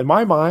simple. In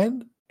my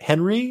mind,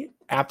 Henry,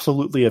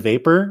 absolutely a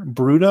vapor.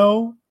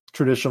 Bruno,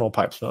 traditional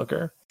pipe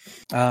smoker.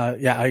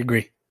 Yeah, I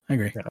agree.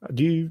 Yeah.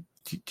 Do you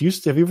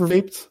have you ever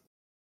vaped?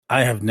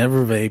 I have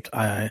never vaped.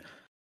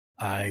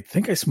 I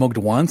think I smoked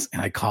once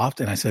and I coughed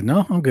and I said,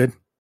 no, I'm good.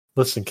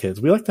 Listen, kids,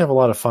 we like to have a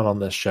lot of fun on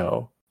this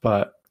show,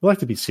 but we like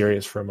to be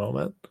serious for a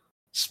moment.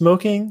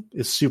 Smoking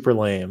is super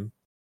lame.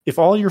 If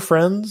all your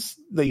friends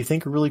that you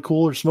think are really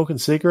cool are smoking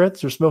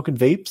cigarettes or smoking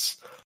vapes,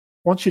 I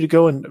want you to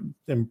go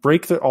and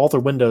break all their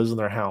windows in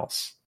their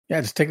house.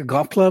 Yeah, just take a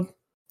golf club.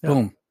 Yeah.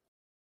 Boom.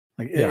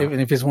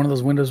 If it's one of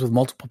those windows with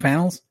multiple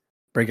panels,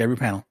 break every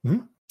panel.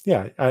 Mm-hmm.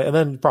 Yeah, and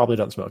then probably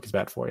don't smoke. It's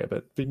bad for you,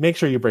 but make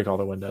sure you break all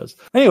the windows.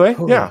 Anyway,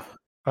 yeah.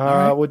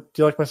 Right. Do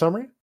you like my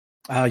summary?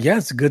 Yeah,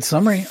 it's a good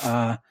summary.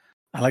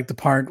 I like the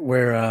part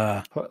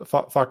where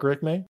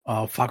Fakrik May.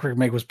 Fakrik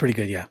May was pretty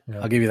good. Yeah,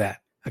 I'll give you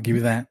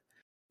that.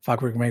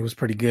 Fakrik May was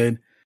pretty good.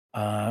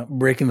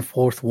 Breaking the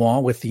fourth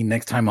wall with the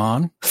next time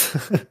on.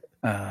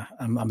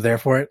 I'm there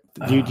for it.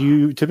 Do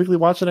you typically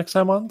watch the next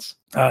time ons?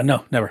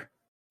 No, never.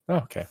 Oh,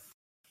 okay.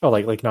 Oh,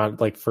 like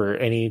not like for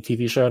any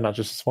TV show, not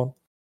just this one.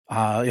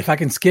 If I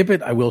can skip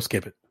it, I will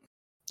skip it.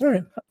 All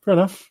right, fair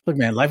enough. Look,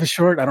 man, life is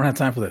short. I don't have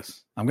time for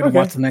this. I'm going to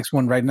watch the next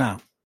one right now.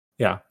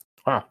 Yeah.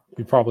 Wow.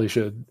 We probably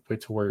should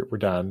wait till we're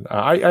done.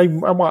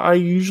 I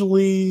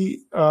usually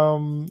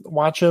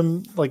watch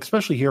them, like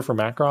especially here for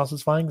Macross.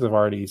 It's fine because I've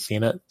already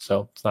seen it,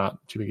 so it's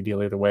not too big a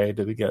deal either way.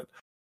 Did it get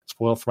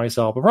spoiled for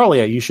myself? But probably,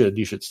 yeah, you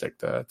should stick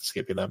to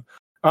skipping them.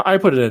 I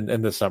put it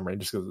in this summary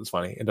just because it's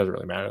funny. It doesn't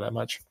really matter that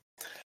much.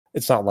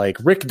 It's not like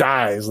Rick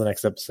dies the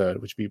next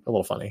episode, which would be a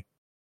little funny.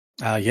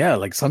 Yeah,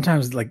 like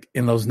sometimes, like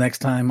in those next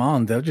time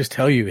on, they'll just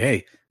tell you,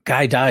 "Hey,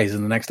 guy dies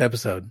in the next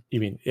episode."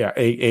 You mean, yeah,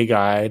 a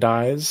guy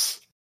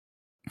dies?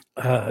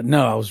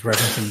 No, I was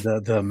referencing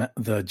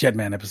the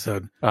Jetman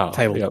episode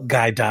titled yep.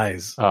 "Guy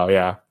Dies." Oh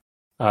yeah,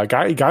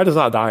 guy does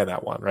not die in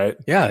that one, right?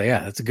 Yeah,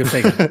 that's a good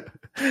thing.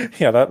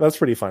 Yeah, that's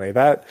pretty funny.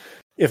 That,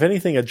 if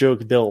anything, a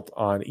joke built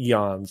on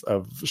eons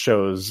of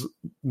shows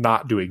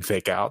not doing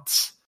fake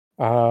outs.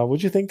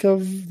 What'd you think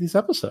of these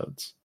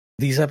episodes?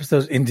 These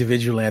episodes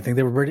individually, I think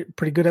they were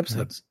pretty good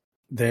episodes.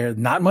 There,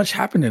 not much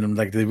happened in them.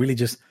 Like they really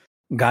just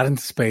got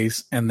into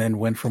space and then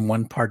went from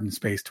one part in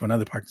space to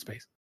another part in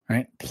space.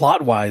 Right?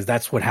 Plot wise,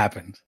 that's what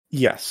happened.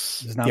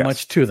 Yes, there's not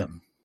much to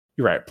them.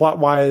 You're right. Plot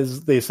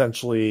wise, they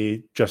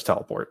essentially just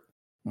teleport.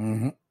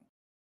 Mm-hmm.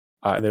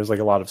 There's like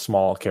a lot of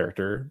small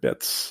character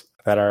bits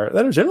that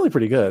are generally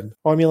pretty good.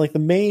 Well, I mean, like the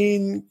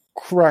main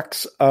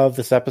crux of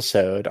this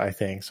episode, I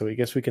think. So I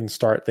guess we can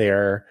start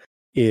there.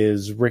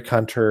 Is Rick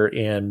Hunter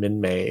and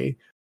Minmay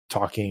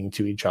talking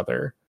to each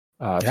other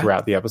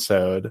throughout the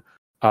episode.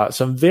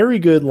 Some very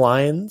good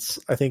lines,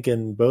 I think,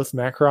 in both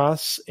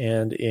Macross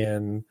and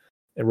in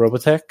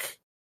Robotech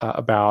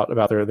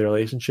about their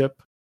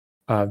relationship.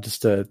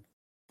 Just to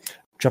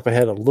jump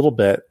ahead a little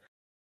bit,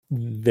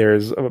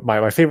 there's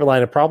my favorite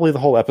line of probably the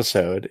whole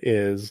episode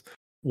is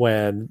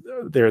when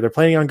they're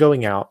planning on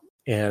going out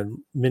and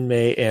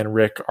Minmay and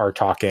Rick are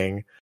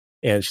talking.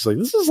 And she's like,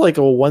 "This is like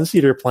a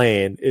one-seater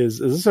plane. Is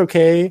this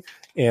okay?"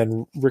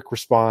 And Rick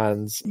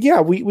responds,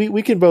 "Yeah,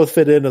 we can both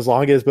fit in as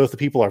long as both the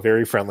people are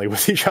very friendly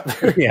with each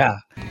other." Yeah.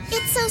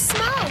 It's so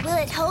small. Will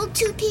it hold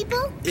two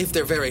people? If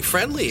they're very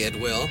friendly,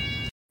 it will.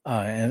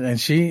 And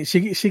she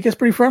gets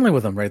pretty friendly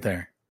with them right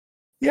there.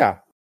 Yeah.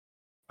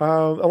 A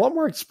lot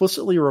more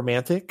explicitly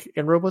romantic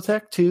in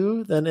Robotech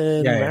too than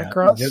in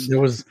Macross.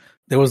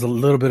 There there was a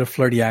little bit of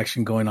flirty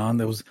action going on.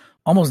 There was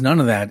almost none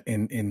of that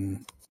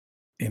in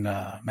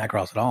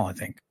Macross at all, I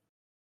think.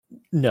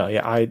 No,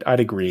 yeah,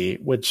 I'd agree,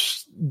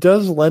 which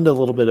does lend a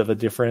little bit of a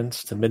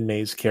difference to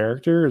Min-May's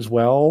character as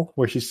well,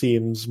 where she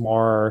seems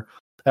more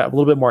a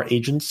little bit more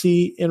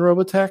agency in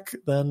Robotech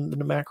than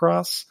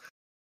Macross.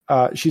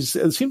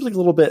 It seems like a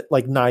little bit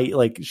like naive,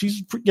 like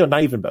she's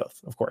naive in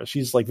both, of course.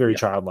 She's like very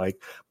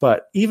childlike,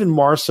 but even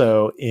more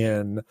so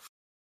in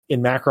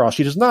Macross,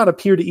 she does not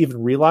appear to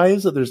even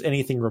realize that there's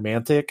anything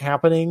romantic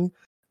happening.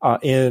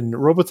 In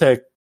Robotech,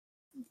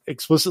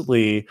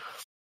 explicitly,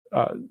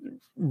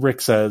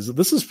 Rick says,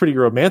 "This is pretty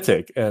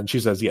romantic," and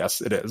she says,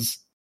 "Yes, it is."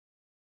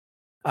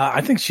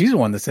 I think she's the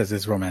one that says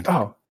it's romantic.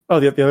 Oh,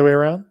 the other way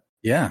around.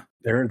 Yeah,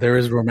 there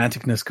is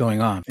romanticness going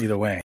on either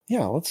way.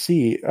 Yeah, let's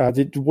see.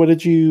 What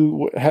did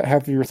you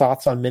have your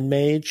thoughts on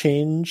Min-May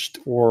changed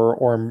or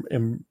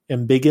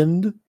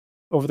embiggened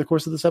over the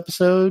course of this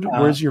episode?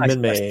 Where's your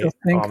Min-May?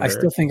 I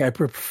still think I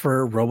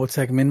prefer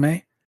Robotech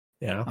Min-May.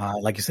 Yeah,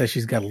 like you said,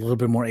 she's got a little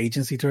bit more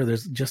agency to her.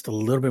 There's just a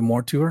little bit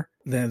more to her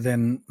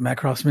than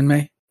Macross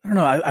Min-May. I don't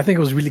know. I think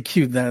it was really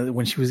cute that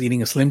when she was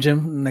eating a Slim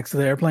Jim next to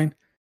the airplane,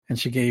 and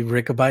she gave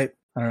Rick a bite.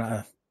 I don't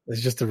know.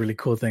 It's just a really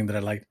cool thing that I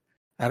liked.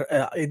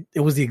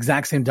 It was the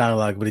exact same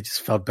dialogue, but it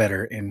just felt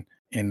better in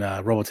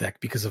Robotech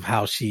because of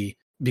how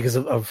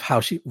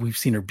we've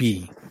seen her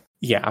be.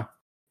 Yeah,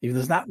 even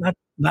though there's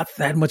not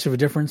that much of a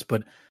difference,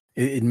 but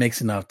it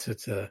makes enough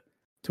to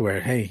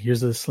where, hey,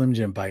 here's a Slim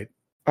Jim bite.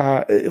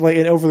 Like,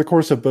 and over the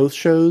course of both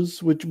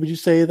shows, would you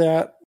say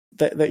that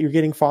you're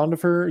getting fond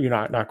of her? You're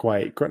not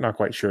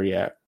quite sure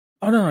yet.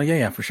 Oh no,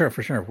 yeah, for sure.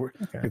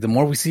 Okay. Like, the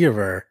more we see of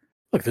her,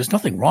 look, there's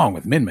nothing wrong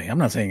with Min-May. I'm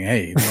not saying,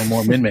 hey, no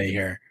more Min-May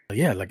here. But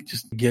yeah, like,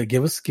 just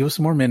give us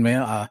some more Min-May.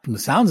 From the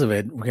sounds of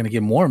it, we're gonna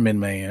get more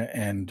Min-May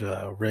and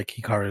Rick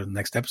Hikaru in the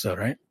next episode,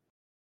 right?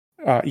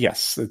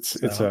 Yes, it's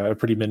a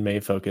pretty Min-May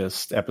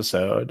focused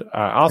episode.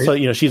 Also,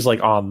 she's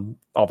like on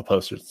all the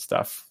posters and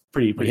stuff.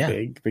 Pretty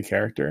big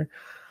character.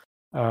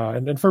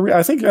 And for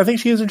I think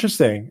she is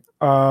interesting.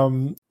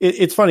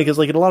 It's funny because,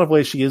 like, in a lot of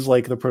ways she is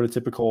like the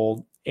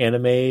prototypical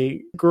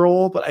anime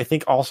girl, but I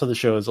think also the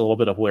show is a little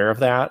bit aware of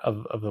that,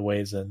 of the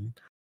ways in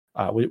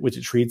which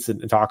it treats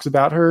and talks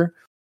about her.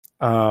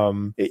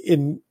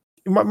 It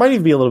might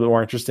even be a little bit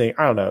more interesting.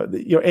 I don't know.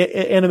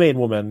 Animated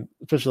women,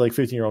 especially like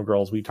 15-year-old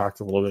girls, we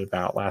talked a little bit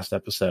about last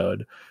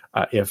episode.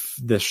 If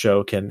this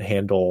show can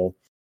handle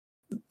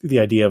the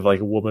idea of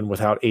like a woman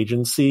without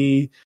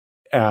agency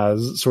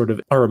as sort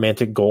of a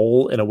romantic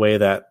goal in a way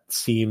that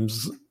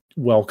seems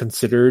well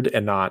considered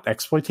and not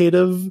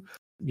exploitative.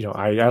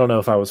 I don't know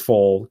if I was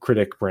full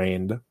critic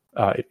brained,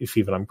 if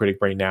even I'm critic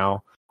brained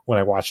now when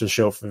I watched the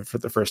show for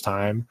the first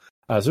time.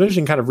 So I'm interested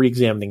in kind of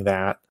re-examining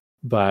that.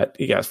 But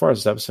yeah, as far as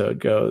this episode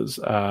goes,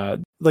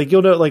 like,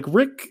 you'll know, like,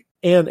 Rick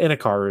and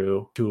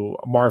Hikaru, to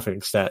a marvelous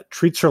extent,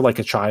 treats her like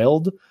a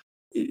child.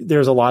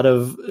 There's a lot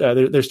of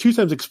there's two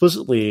times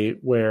explicitly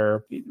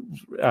where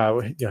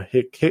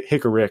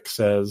Rick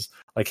says,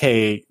 like,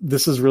 hey,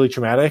 this is really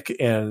traumatic,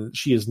 and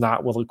she is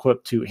not well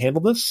equipped to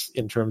handle this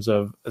in terms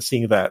of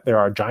seeing that there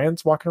are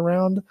giants walking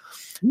around.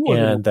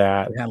 And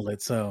that handle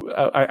it. So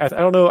I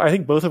don't know. I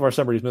think both of our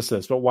summaries missed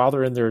this, but while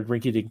they're in their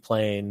rinky-dink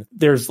plane,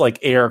 there's like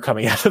air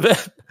coming out of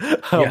it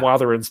while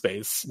they're in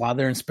space.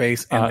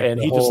 And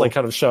he just like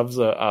kind of shoves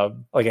a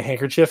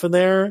handkerchief in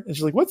there, and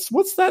she's like,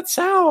 "What's that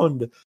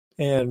sound?"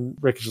 And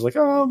Rick is just like,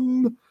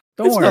 "Don't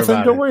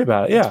worry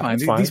about it. Yeah,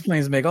 it's fine. These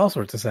planes make all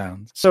sorts of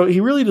sounds." So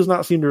he really does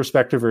not seem to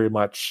respect her very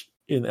much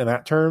in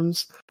that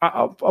terms.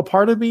 A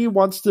part of me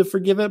wants to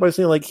forgive it by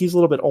saying, like, he's a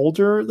little bit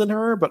older than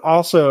her, but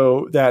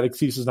also that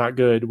excuse is not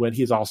good when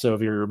he's also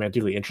very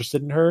romantically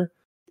interested in her.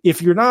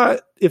 If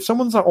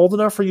someone's not old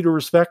enough for you to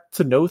respect,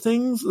 to know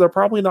things, they're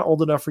probably not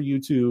old enough for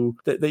you to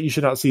that you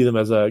should not see them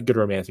as a good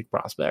romantic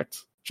prospect.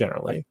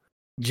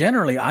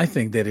 Generally, I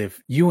think that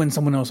if you and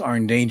someone else are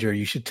in danger,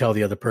 you should tell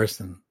the other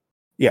person.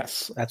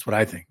 Yes, that's what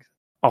I think.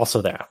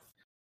 Also, that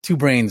two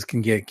brains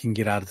can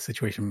get out of the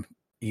situation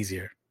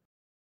easier.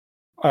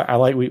 I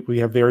like we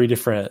have very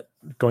different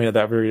going at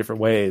that very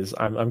different ways.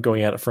 I'm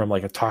going at it from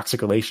like a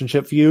toxic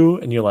relationship view,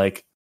 and you're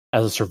like,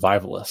 as a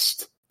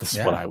survivalist, this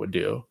is what I would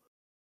do.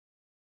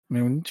 I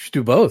mean, we should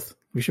do both.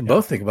 We should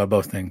both think about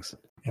both things.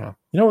 Yeah,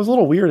 it was a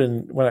little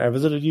weird when I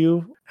visited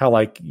you, how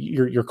like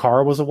your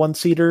car was a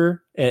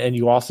one-seater, and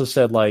you also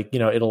said, like,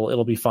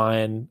 it'll be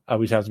fine.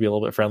 We just have to be a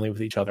little bit friendly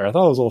with each other. I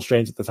thought it was a little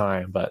strange at the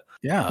time, but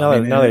now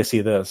that I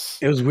see this,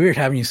 it was weird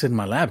having you sit in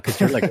my lap because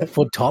you're like a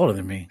foot taller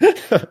than me.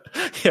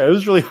 Yeah, it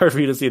was really hard for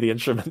you to see the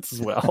instruments as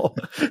well.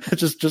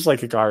 just like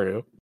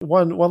Hikaru.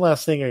 One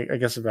last thing, I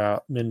guess,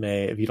 about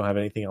Min-May, if you don't have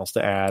anything else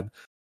to add.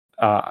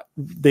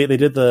 They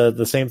did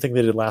the same thing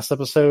they did last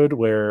episode,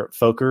 where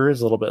Fokker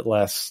is a little bit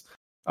less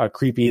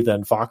creepy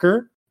than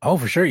Fokker. Oh,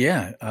 for sure,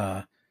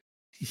 yeah.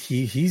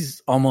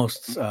 He's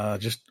almost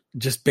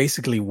just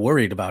basically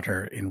worried about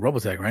her in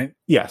Robotech, right?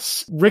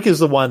 Yes, Rick is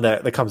the one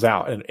that comes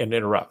out and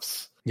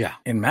interrupts. Yeah,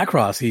 in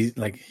Macross,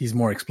 he's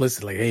more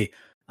explicit, like, hey,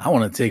 I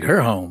want to take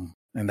her home,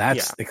 and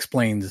that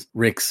explains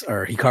Rick's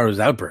or Hikaru's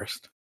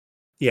outburst.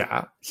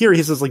 Yeah. Here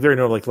he says like very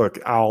normal, like, look,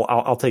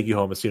 I'll take you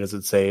home as soon as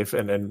it's safe.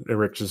 And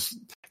Rick just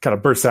kind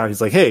of bursts out. He's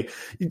like, hey,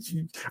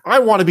 I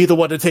want to be the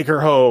one to take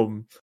her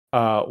home.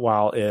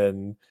 While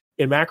in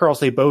Macross,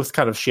 they both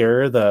kind of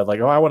share the like,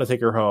 oh, I want to take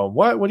her home.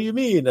 What do you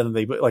mean? And then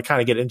they like kind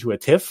of get into a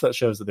tiff that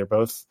shows that they're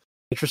both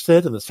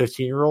interested in this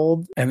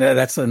 15-year-old. And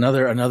that's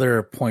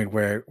another point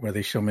where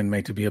they show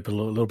Min-Mei to be a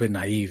little bit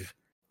naive.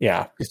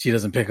 Yeah. Because she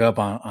doesn't pick up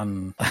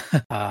on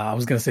I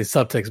was going to say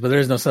subtext, but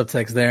there's no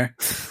subtext there.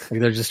 Like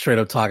they're just straight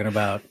up talking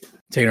about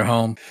taking her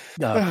home,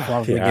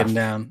 probably getting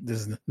down.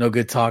 This is no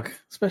good talk,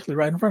 especially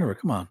right in front of her.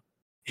 Come on.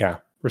 Yeah.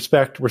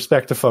 Respect to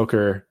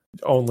Fokker.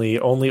 Only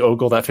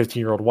ogle that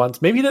 15-year-old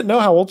once. Maybe he didn't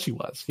know how old she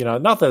was. You know,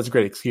 not that it's a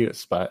great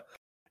excuse, but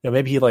you know,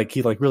 maybe he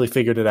really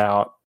figured it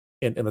out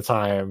in the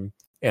time,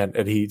 and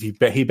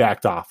he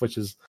backed off, which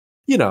is,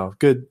 you know,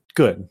 good.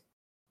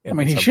 I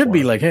mean, he should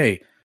be like,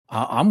 hey,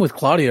 I'm with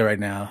Claudia right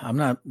now.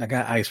 I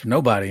got eyes for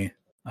nobody.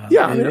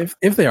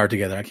 If they are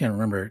together, I can't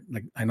remember.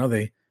 Like I know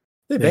they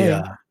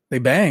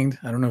banged.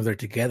 I don't know if they're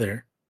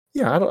together.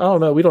 Yeah, I don't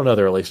know. We don't know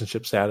their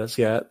relationship status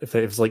yet. If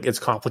it's like it's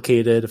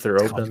complicated, if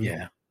they're open.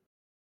 Yeah.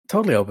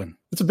 Totally open.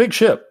 It's a big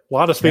ship. A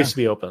lot of space to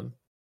be open.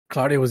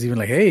 Claudia was even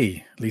like,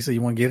 hey, Lisa, you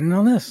want to get in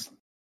on this?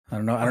 I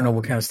don't know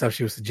what kind of stuff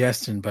she was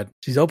suggesting, but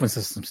she's open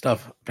to some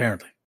stuff,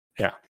 apparently.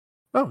 Yeah.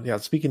 Oh, yeah.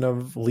 Speaking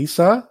of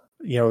Lisa,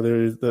 you know,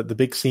 the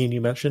big scene you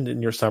mentioned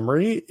in your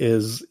summary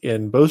is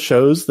in both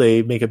shows,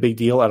 they make a big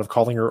deal out of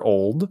calling her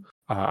old.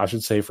 I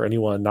should say for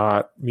anyone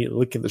not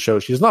looking at the show,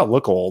 she does not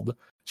look old.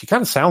 She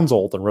kind of sounds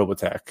old in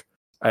Robotech.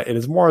 It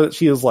is more that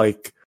she is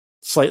like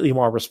slightly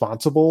more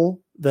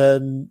responsible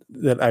than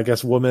I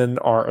guess women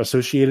are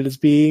associated as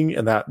being,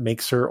 and that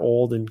makes her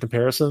old in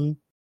comparison.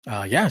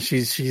 Yeah,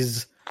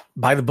 she's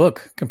by the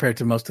book compared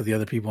to most of the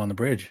other people on the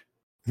bridge.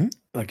 Mm-hmm.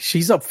 Like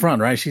she's up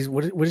front, right? She's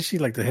what is she,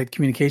 like the head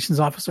communications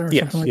officer? Or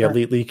something like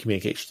that? Lead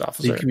communications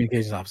officer. Lead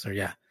communications officer,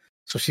 yeah.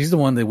 So she's the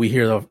one that we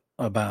hear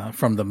about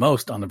from the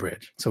most on the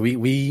bridge. So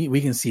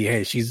we can see,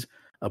 hey, she's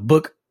a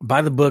book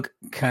by the book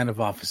kind of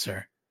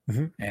officer,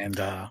 mm-hmm.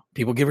 and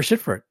people give her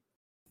shit for it.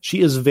 She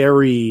is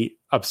very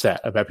upset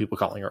about people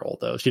calling her old,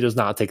 though. She does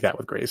not take that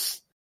with grace.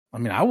 I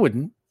mean, I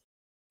wouldn't.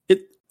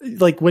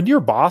 Like when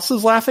your boss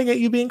is laughing at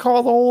you being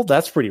called old,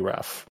 that's pretty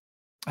rough.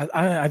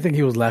 I think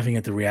he was laughing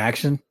at the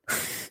reaction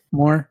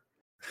more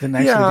than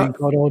actually being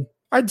called old.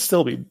 I'd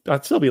still be a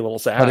little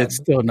sad, but it's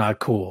still not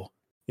cool.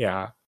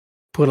 Yeah,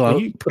 put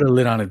a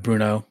lid on it,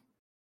 Bruno.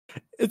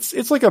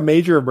 It's like a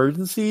major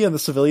emergency, and the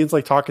civilians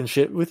like talking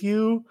shit with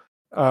you.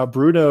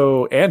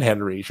 Bruno and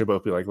Henry should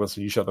both be like,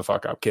 "Listen, you shut the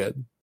fuck up,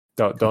 kid.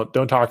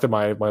 Don't talk to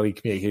my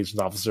lead communications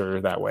officer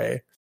that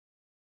way."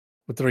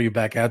 We'll throw you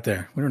back out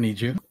there. We don't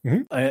need you.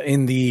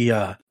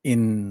 Mm-hmm.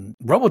 In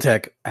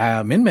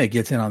Robotech, Min-Mei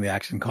gets in on the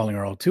action, calling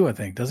her old too. I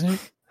think, doesn't she?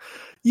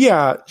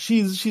 Yeah,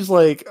 she's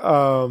like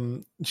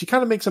she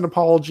kind of makes an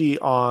apology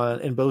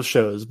in both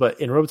shows, but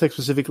in Robotech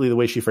specifically, the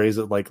way she phrased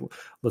it, like,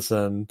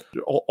 listen,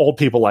 old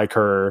people like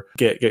her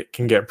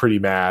can get pretty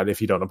mad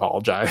if you don't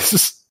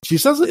apologize. She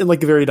says it in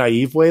like a very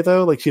naive way,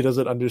 though. Like she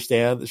doesn't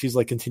understand that she's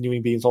like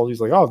continuing being told. She's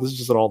like, oh, this is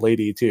just an old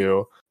lady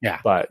too. Yeah,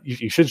 but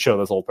you should show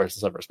this old person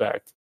some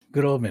respect.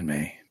 Good old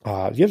Min-Mei.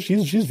 Yeah,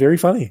 she's very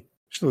funny.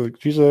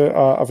 She's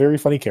a very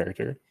funny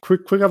character.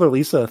 Quick other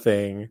Lisa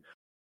thing.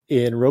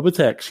 In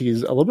Robotech,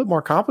 she's a little bit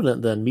more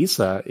competent than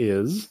Misa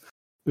is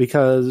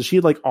because she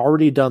had like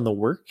already done the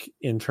work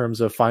in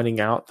terms of finding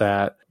out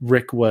that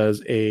Rick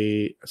was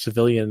a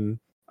civilian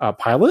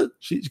pilot.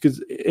 Because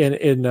in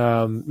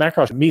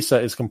Macross,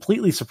 Misa is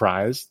completely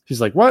surprised. She's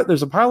like, "What?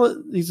 There's a pilot?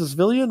 He's a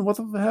civilian? What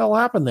the hell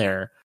happened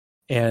there?"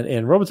 And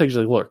in Robotech, she's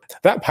like, "Look,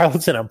 that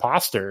pilot's an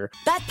imposter.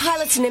 That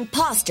pilot's an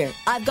imposter.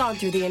 I've gone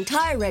through the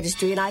entire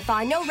registry and I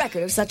find no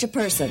record of such a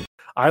person."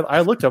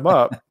 I looked him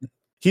up.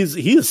 He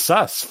is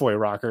sus, Foy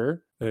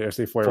Rocker. I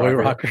say Foy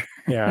Rocker.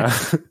 Yeah.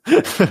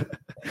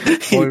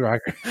 Foy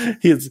Rocker.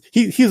 He's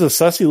a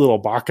sussy little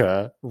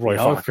baka, Roy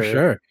Fokker. For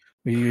sure.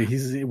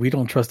 We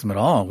don't trust him at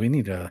all. We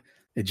need to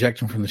eject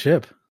him from the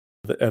ship.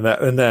 And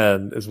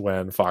then is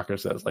when Fokker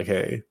says, like,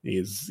 hey,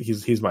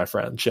 he's my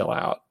friend, chill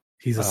out.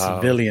 He's a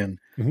civilian.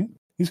 Mm-hmm.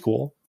 He's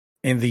cool.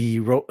 In the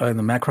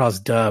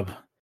Macross dub,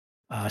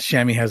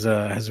 Shammy has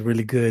a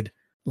really good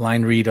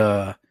line read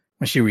when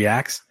she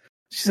reacts.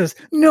 She says,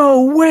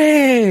 "No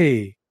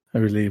way!" I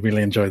really,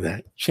 really enjoyed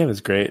that.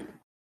 Shammy's great.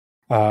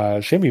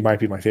 Shammy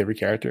might be my favorite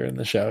character in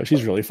the show.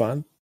 She's really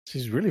fun.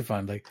 She's really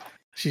fun. Like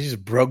she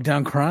just broke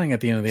down crying at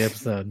the end of the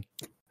episode.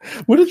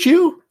 Wouldn't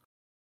you?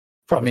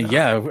 Probably not.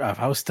 Yeah. If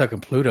I was stuck in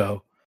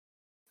Pluto,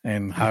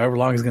 and however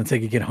long it's going to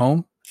take you to get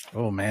home,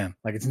 oh man,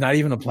 like it's not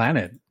even a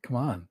planet. Come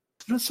on.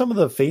 Some of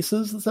the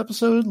faces this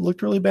episode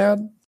looked really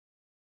bad.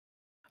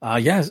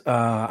 Yes.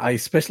 I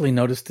especially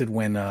noticed it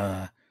when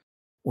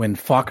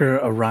Fokker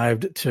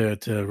arrived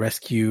to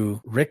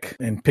rescue Rick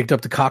and picked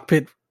up the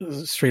cockpit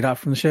straight out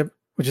from the ship,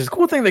 which is a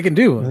cool thing they can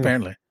do,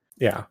 apparently.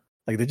 Yeah.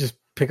 Like they just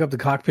pick up the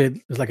cockpit.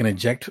 There's like an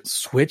eject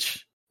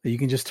switch that you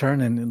can just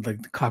turn and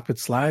like the cockpit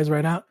slides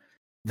right out.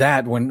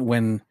 That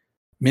when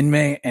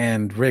Min-Mei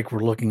and Rick were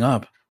looking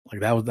up,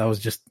 like that was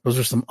just, those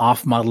are some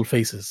off-model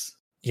faces.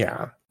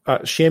 Yeah.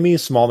 Shammy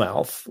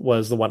Smallmouth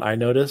was the one I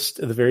noticed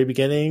at the very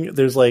beginning.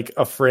 There's like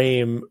a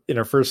frame in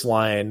her first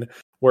line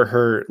where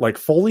her like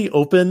fully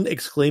open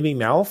exclaiming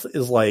mouth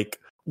is like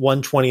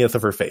 1/20th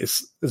of her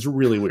face. It's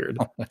really weird.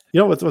 You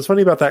know what's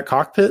funny about that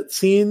cockpit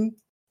scene?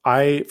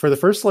 For the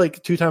first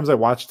like 2 times I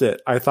watched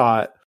it, I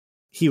thought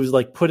he was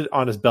like put it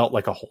on his belt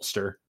like a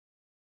holster.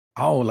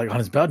 Oh, like on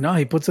his belt? No,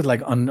 he puts it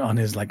like on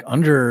his like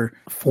under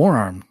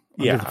forearm.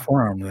 Under the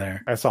forearm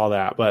there. I saw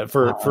that, but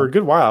for a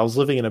good while, I was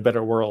living in a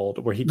better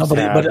world where he just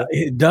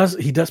he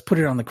does put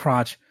it on the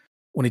crotch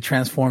when he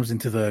transforms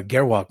into the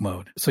Gerwalk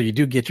mode. So you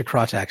do get your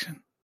crotch action.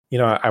 You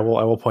know, I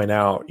will point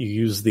out you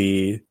used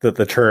the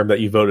term that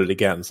you voted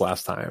against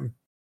last time.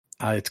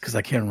 It's because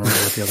I can't remember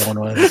what the other one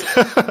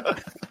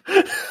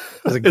was.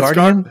 Was it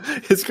Guardian?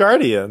 It's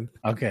Guardian.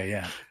 Okay,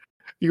 yeah.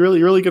 You're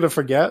really going to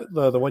forget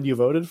the one you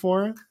voted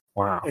for?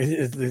 Wow.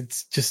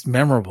 It's just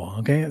memorable.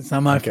 Okay, it's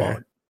not my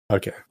fault.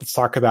 Okay, let's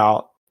talk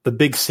about the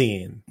big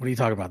scene. What are you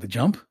talking about? The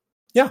jump?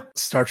 Yeah.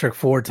 Star Trek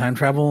 4 time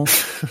travel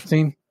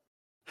scene?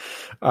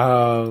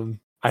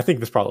 I think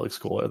this probably looks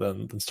cooler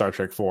than Star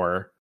Trek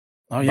 4.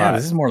 Oh, yeah.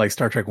 This is more like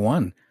Star Trek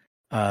 1,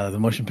 the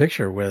motion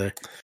picture where...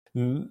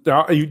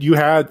 No, you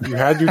had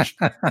your...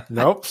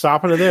 Nope,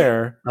 stopping it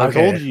there.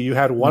 Okay. I told you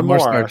had one more.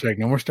 Star Trek.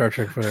 No more Star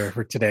Trek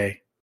for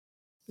today.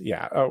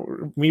 Yeah,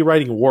 me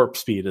writing warp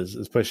speed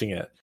is pushing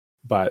it.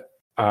 But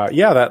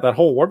that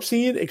whole warp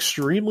scene,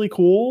 extremely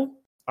cool.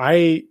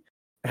 I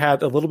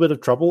had a little bit of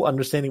trouble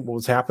understanding what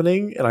was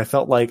happening, and I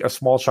felt like a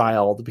small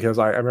child because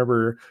I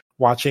remember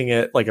watching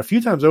it like a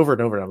few times over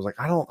and over, and I was like,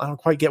 I don't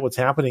quite get what's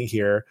happening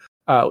here.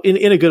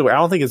 In a good way. I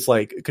don't think it's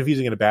like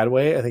confusing in a bad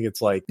way. I think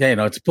it's like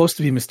it's supposed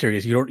to be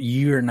mysterious.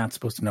 You're not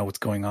supposed to know what's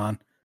going on.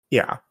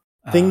 Yeah.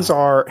 Things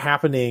are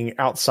happening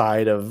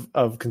outside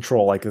of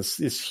control, like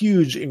this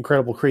huge,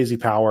 incredible, crazy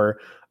power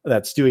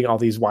that's doing all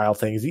these wild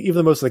things.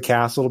 Even most of the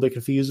cast a little bit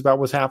confused about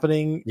what's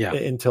happening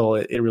until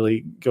it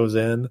really goes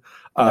in.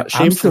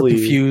 I'm still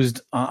confused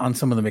on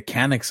some of the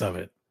mechanics of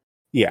it.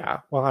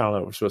 Yeah. Well, I don't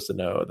know. We're supposed to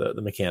know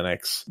the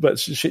mechanics, but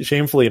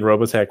shamefully in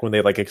Robotech, when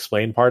they like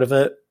explain part of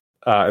it,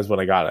 is when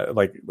I got it.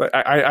 Like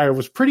I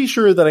was pretty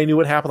sure that I knew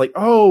what happened. Like,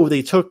 oh,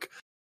 they took,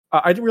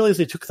 I didn't realize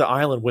they took the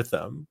island with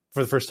them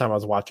for the first time I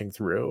was watching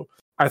through.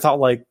 I thought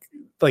like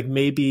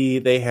maybe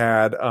they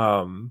had,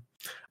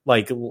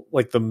 like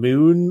the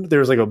moon, there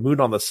was like a moon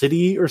on the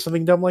city or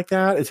something dumb like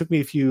that. It took me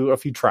a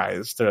few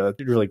tries to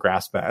really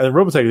grasp that. And then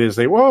Robotech, they just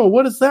say, whoa,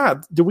 what is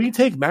that? Do we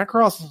take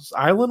Macross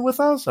Island with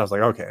us? And I was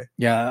like, okay.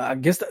 Yeah, I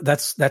guess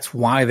that's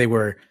why they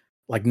were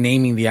like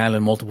naming the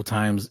island multiple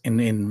times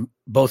in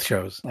both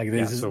shows. Like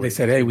they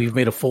said, hey, we've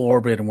made a full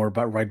orbit and we're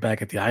about right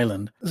back at the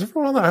island. Is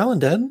everyone on the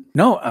island dead?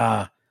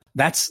 No,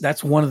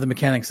 that's one of the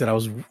mechanics that I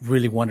was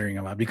really wondering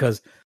about,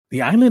 because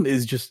the island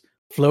is just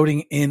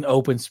floating in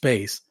open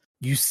space.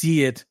 You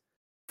see it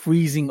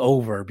freezing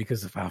over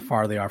because of how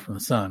far they are from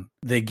the sun.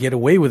 They get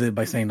away with it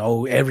by saying,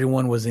 oh,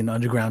 everyone was in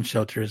underground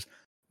shelters.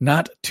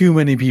 Not too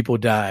many people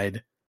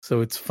died,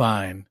 so it's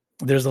fine.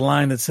 There's a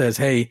line that says,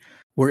 hey,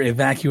 we're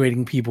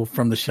evacuating people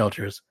from the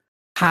shelters.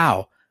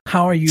 How?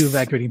 How are you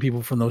evacuating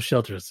people from those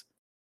shelters?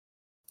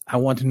 I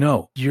want to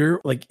know.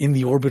 You're like in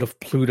the orbit of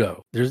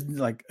Pluto. There's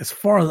like, as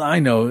far as I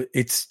know,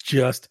 it's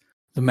just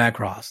the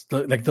Macross.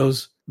 Like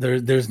those,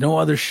 there's no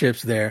other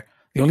ships there.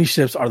 The only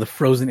ships are the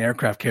frozen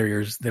aircraft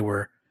carriers that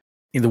were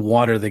in the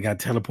water. They got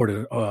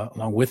teleported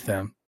along with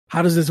them.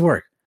 How does this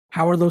work?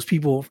 How are those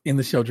people in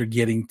the shelter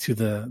getting to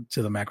the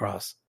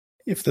Macross?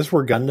 If this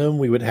were Gundam,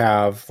 we would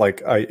have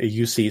like a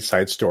UC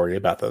side story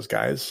about those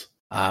guys.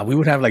 We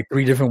would have like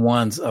 3 different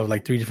ones of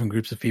like 3 different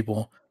groups of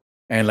people,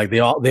 and like they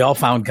all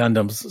found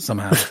Gundams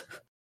somehow.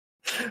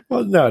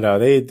 Well, no,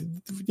 they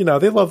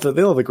love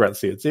the grunt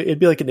suits. It'd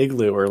be like an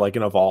Igloo or like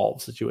an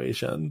Evolve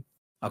situation.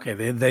 Okay,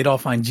 they'd all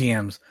find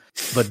GMs,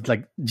 but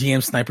like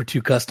GM Sniper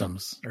 2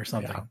 Customs or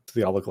something. Yeah,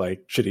 they all look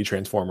like shitty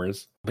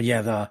Transformers. But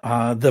yeah,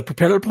 the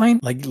propeller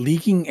plane, like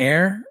leaking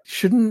air,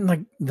 shouldn't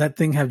like that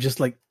thing have just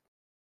like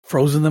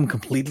frozen them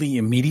completely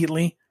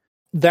immediately?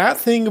 That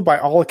thing, by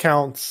all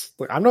accounts,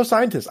 like, I'm no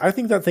scientist. I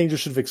think that thing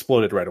just should have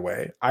exploded right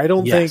away. I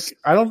don't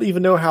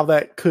even know how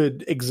that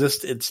could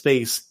exist in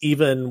space,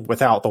 even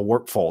without the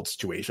warp fold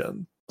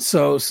situation.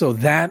 So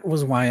that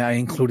was why I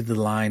included the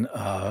line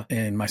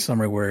in my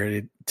summary where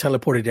it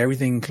teleported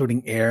everything,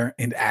 including air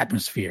and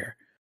atmosphere.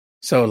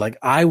 So like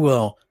I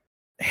will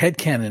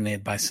headcanon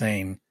it by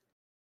saying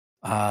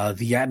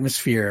the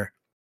atmosphere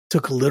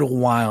took a little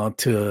while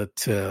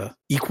to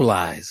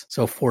equalize.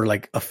 So for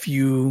like a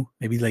few,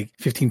 maybe like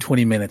 15,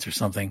 20 minutes or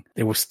something,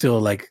 they were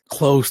still like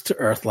close to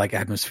Earth-like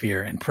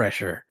atmosphere and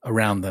pressure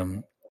around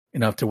them,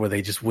 enough to where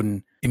they just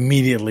wouldn't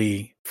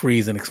immediately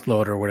freeze and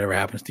explode or whatever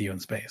happens to you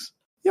in space.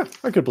 Yeah,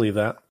 I could believe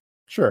that.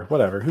 Sure,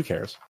 whatever. Who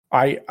cares?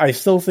 I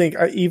still think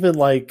even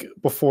like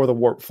before the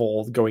warp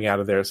fold, going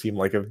out of there seemed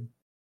like a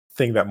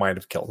thing that might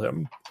have killed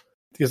him,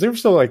 because they were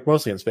still like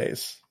mostly in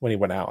space when he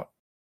went out.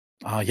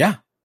 Yeah,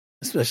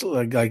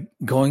 especially like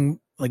going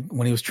like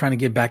when he was trying to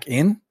get back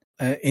into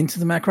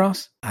the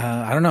Macross.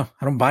 I don't know.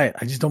 I don't buy it.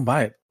 I just don't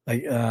buy it.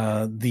 Like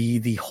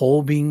the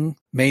hole being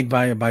made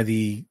by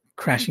the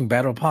crashing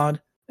battle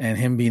pod and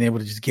him being able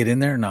to just get in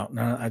there. No,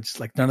 I just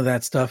like none of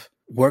that stuff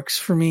works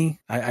for me.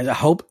 I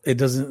hope it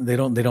doesn't. They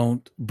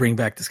don't bring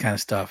back this kind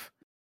of stuff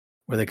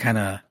where they kind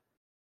of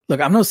look.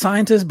 I'm no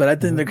scientist, but I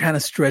think they're kind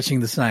of stretching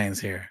the science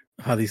here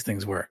of how these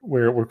things work.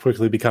 We're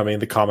quickly becoming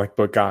the comic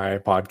book guy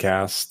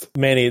podcast.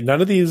 Manny,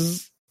 none of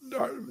these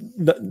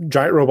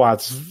giant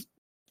robots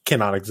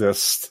cannot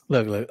exist.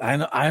 Look,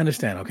 I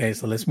understand. Okay,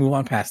 so let's move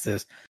on past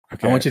this.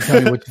 Okay. I want you to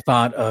tell me what you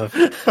thought of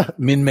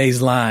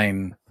Min-May's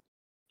line.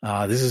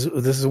 This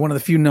is one of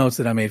the few notes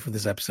that I made for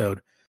this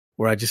episode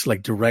where I just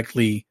like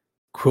directly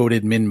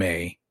quoted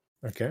Min-May.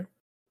 Okay.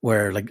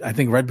 Where like I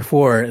think right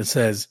before it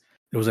says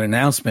there was an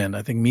announcement.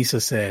 I think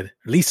Lisa said,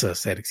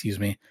 excuse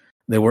me,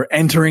 they were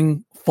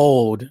entering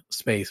fold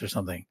space or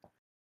something.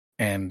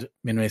 And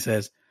Min-May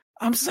says,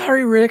 "I'm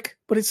sorry, Rick,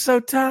 but it's so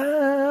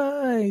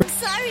tight."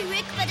 Sorry,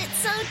 Rick, but it's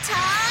so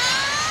tight.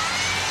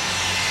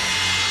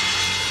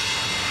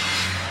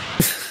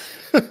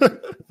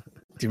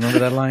 Do you remember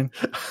that line?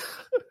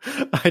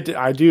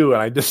 I do,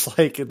 and I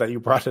dislike it that you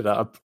brought it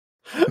up.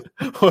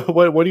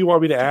 What do you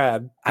want me to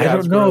add? I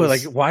don't know.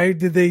 Like, why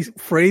did they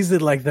phrase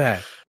it like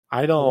that?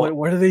 I don't.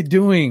 What are they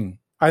doing?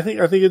 I think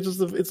it's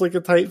just it's like a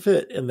tight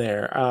fit in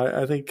there.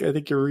 I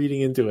think you're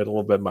reading into it a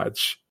little bit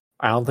much.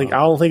 I don't think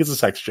it's a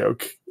sex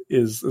joke.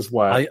 Is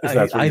what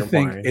I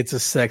think it's a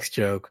sex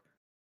joke.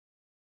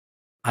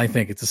 I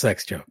think it's a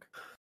sex joke.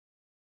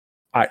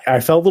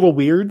 I felt a little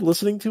weird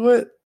listening to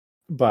it,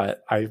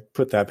 but I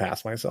put that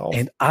past myself.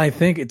 And I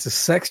think it's a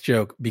sex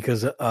joke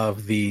because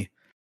of the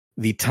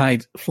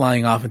tight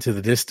flying off into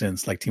the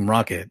distance like Team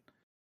Rocket.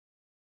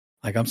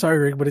 Like, I'm sorry,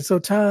 Rick, but it's so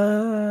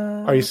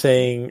tight. Are you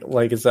saying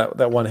like is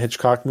that one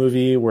Hitchcock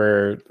movie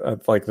where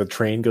like the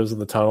train goes in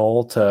the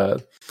tunnel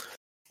to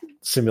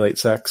simulate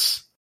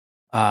sex?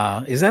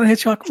 Is that a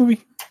Hitchcock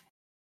movie?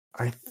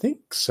 I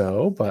think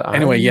so, but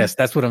anyway, yes,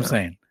 that's what I'm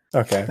saying.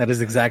 Okay, that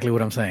is exactly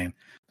what I'm saying.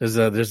 There's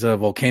a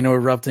volcano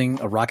erupting,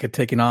 a rocket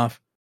taking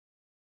off.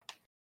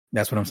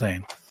 That's what I'm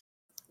saying.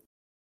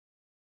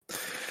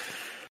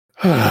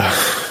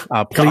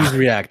 Please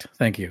react.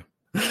 Thank you.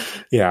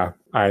 Yeah,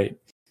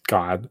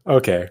 God.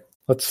 Okay,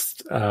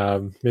 let's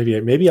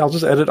maybe I'll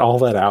just edit all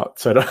that out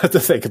so I don't have to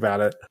think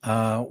about it.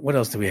 What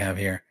else do we have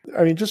here?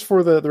 I mean, just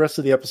for the rest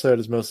of the episode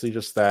is mostly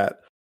just that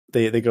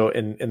they go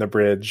in the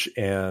bridge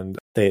and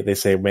they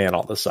say, "Man,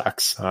 all this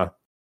sucks."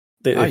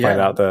 They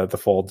find out the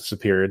fold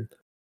disappeared,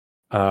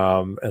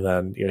 and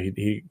then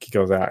he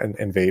goes out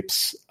and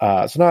vapes.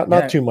 So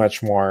not too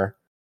much more.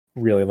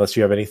 Really, unless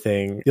you have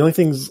anything. The only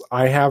things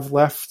I have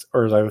left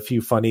are I have a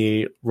few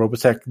funny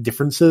Robotech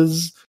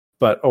differences,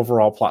 but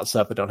overall plot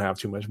stuff I don't have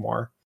too much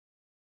more.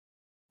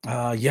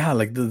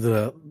 Like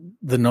the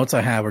notes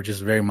I have are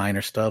just very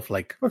minor stuff.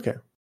 Like, okay,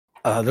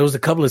 there was a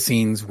couple of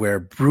scenes where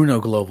Bruno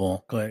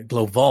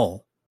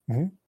Gloval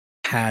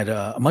had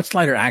a much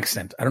lighter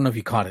accent. I don't know if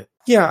you caught it.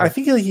 Yeah, I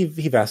think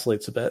he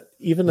vacillates a bit.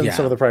 Even in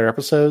some of the prior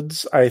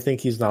episodes, I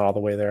think he's not all the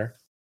way there.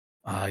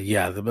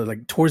 But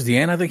like towards the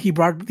end, I think he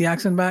brought the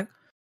accent back.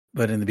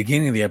 But in the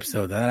beginning of the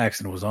episode, that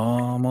accent was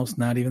almost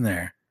not even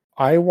there.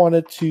 I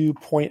wanted to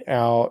point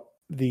out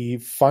the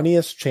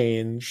funniest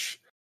change,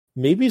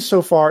 maybe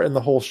so far in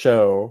the whole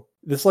show.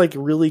 This like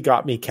really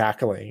got me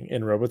cackling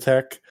in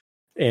Robotech.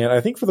 And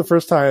I think for the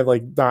first time,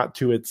 like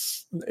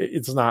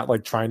it's not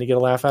like trying to get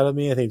a laugh out of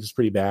me. I think it's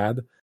pretty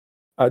bad.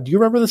 Do you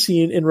remember the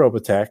scene in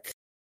Robotech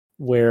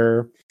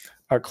where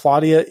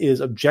Claudia is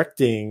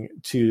objecting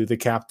to the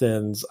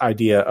captain's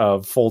idea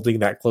of folding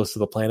that close to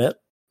the planet?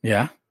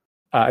 Yeah.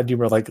 Do you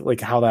remember like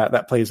how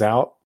that plays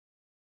out?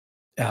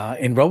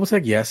 In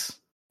Robotech, yes.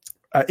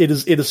 It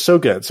is so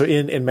good. So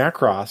in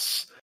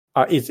Macross,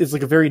 it's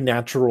like a very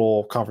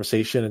natural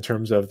conversation in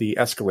terms of the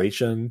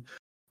escalation.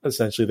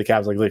 Essentially, the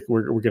captain's like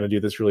we're going to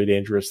do this really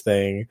dangerous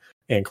thing,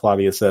 and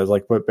Claudia says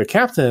like, but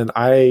Captain,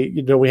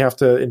 we have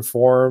to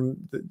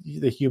inform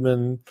the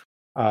human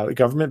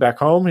government back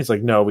home. He's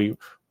like, no, we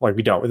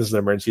don't. This is an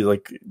emergency.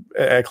 Like,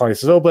 Claudia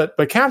says, oh, but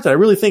Captain, I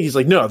really think. He's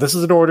like, no, this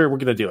is an order. We're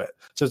going to do it.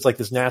 So it's like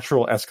this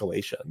natural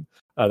escalation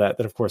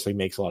that of course like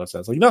makes a lot of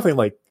sense. Like nothing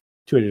like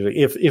too.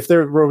 If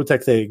their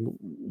Robotech thing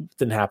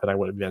didn't happen, I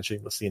wouldn't be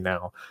mentioning the scene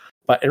now.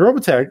 But in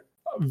Robotech,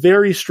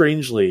 very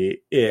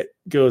strangely, it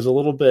goes a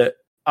little bit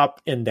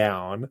up and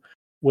down,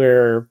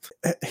 where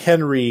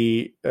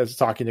Henry is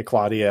talking to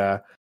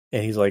Claudia,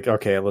 and he's like,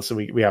 okay, listen,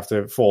 we have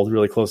to fold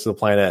really close to the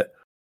planet.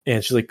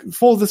 And she's like,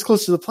 fold this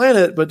close to the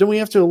planet, but don't we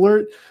have to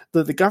alert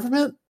the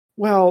government?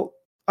 Well,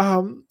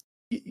 no,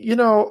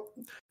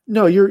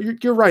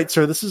 you're right,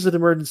 sir. This is an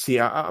emergency.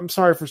 I'm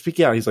sorry for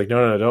speaking out. He's like,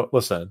 no, don't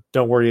listen.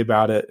 Don't worry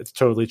about it. It's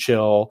totally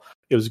chill.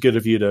 It was good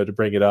of you to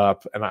bring it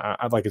up, and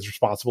I'd like it's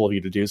responsible of you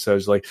to do so.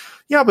 He's like,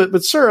 yeah,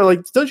 but sir,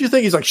 like, don't you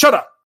think? He's like, shut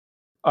up.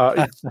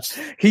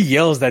 He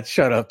yells that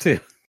shut up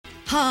too.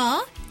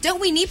 Huh? Don't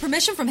we need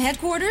permission from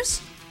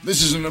headquarters?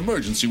 This is an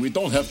emergency. We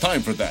don't have time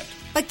for that.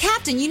 But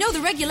Captain, you know the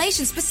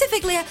regulations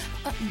specifically...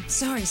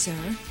 sorry, sir.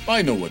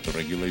 I know what the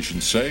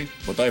regulations say,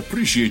 but I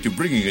appreciate you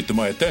bringing it to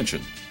my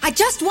attention. I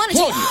just wanted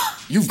Claudia,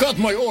 to... you've got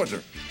my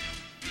order.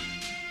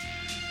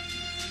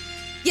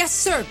 Yes,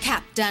 sir,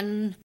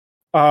 Captain.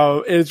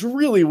 It's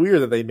really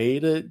weird that they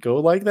made it go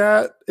like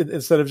that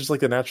instead of just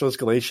like the natural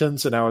escalation.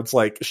 So now it's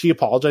like she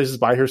apologizes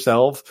by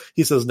herself.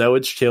 He says, no,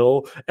 it's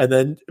chill. And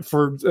then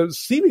for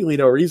seemingly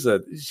no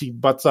reason, she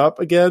butts up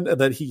again.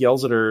 And then he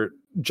yells at her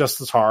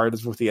just as hard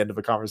as with the end of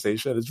a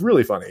conversation. It's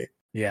really funny.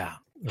 Yeah.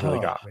 It really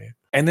got me.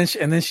 And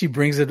then she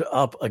brings it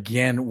up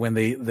again when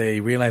they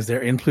realize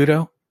they're in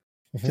Pluto.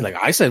 She's like,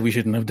 I said we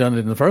shouldn't have done it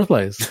in the first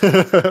place.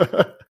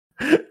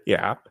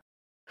 Yeah.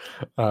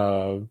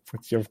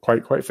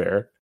 Quite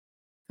fair.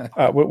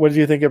 What did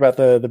you think about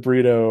the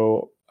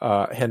Bruno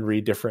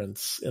Henry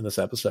difference in this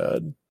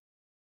episode?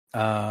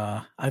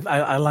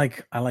 I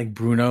like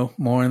Bruno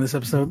more in this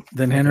episode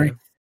than Henry.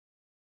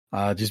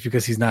 Just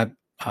because he's not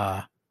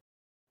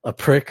a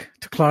prick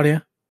to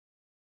Claudia.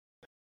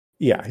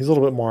 Yeah, he's a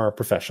little bit more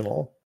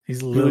professional.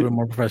 He's a little bit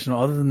more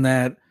professional. Other than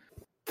that,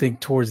 I think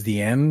towards the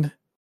end,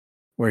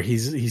 where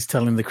he's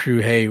telling the crew,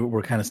 "Hey,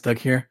 we're kind of stuck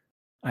here."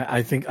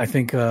 I think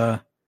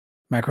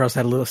Macross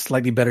had a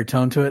slightly better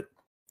tone to it,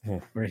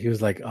 where he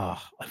was like,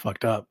 "Oh, I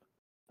fucked up.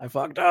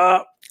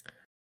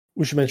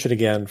 We should mention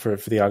again for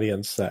the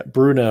audience that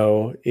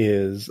Bruno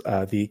is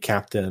the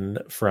captain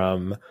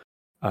from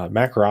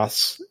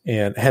Macross,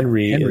 and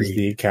Henry is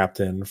the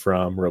captain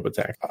from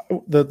Robotech.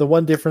 The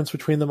one difference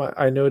between them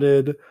I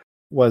noted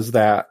was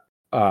that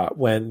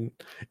when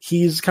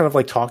he's kind of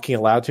like talking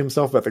aloud to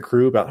himself about the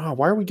crew about,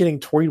 why are we getting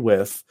toyed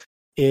with?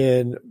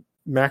 In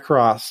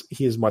Macross,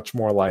 he is much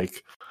more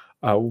like,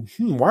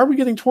 why are we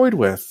getting toyed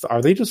with?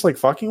 Are they just like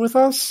fucking with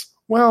us?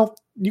 Well,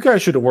 you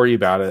guys shouldn't worry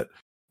about it.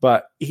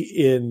 But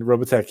in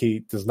Robotech, he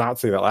does not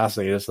say that last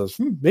thing. He just says,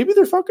 maybe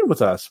they're fucking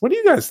with us. What do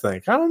you guys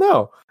think? I don't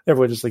know.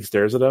 Everyone just like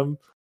stares at him,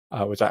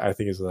 which I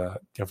think is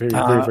very,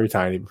 very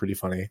tiny, but pretty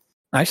funny.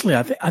 Actually,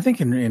 I think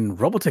in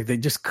Robotech, they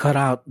just cut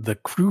out the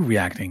crew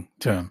reacting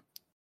to him.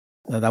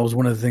 That was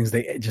one of the things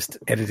they just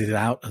edited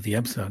out of the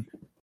episode.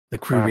 The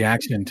crew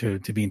reaction to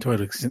being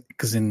toyed with.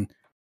 Because in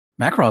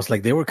Macross,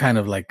 like they were kind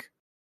of like,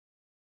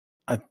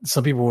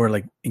 some people were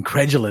like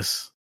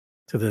incredulous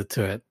to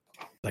it.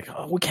 Like,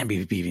 oh, we can't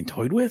be being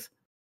toyed with.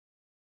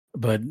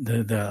 But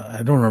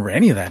I don't remember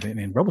any of that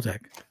in Robotech.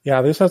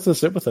 Yeah, they just have to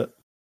sit with it.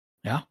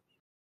 Yeah.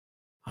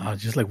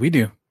 Just like we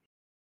do.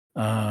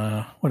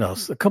 What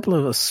else? A couple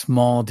of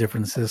small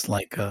differences,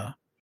 like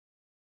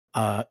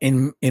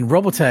in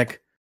Robotech,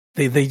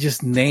 they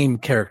just name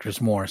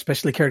characters more,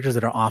 especially characters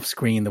that are off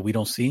screen that we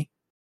don't see.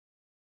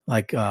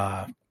 Like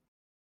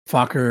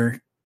Fokker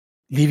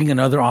leaving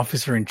another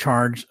officer in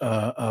charge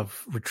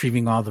of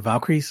retrieving all the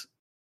Valkyries.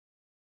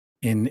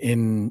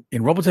 In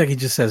Robotech, he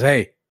just says,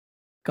 "Hey,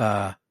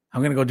 I'm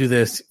gonna go do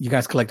this. You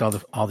guys collect all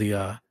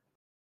the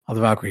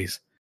Valkyries."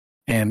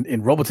 And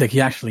in Robotech, he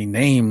actually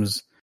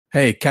names,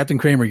 "Hey, Captain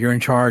Kramer, you're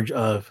in charge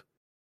of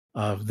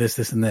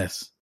this, and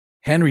this."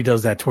 Henry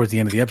does that towards the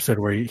end of the episode,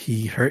 where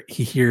he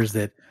hears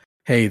that,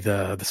 "Hey,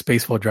 the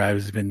spacefold drive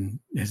has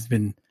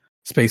been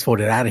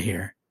spacefolded out of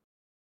here."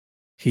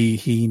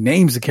 He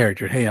names the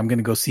character. "Hey, I'm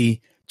gonna go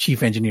see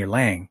Chief Engineer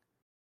Lang."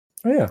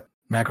 Oh yeah,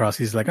 Macross.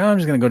 He's like, "I'm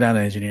just gonna go down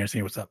to engineer and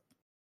see what's up."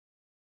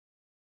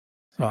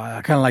 So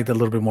I kind of like that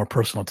little bit more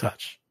personal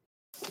touch.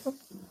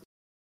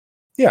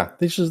 Yeah,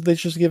 they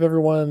just give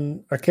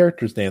everyone a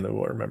character's name that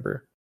we'll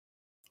remember,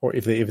 or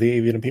if they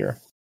even appear.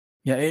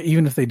 Yeah,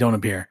 even if they don't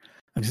appear,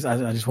 I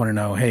just want to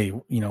know, hey,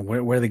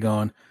 where are they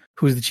going?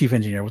 Who's the chief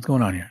engineer? What's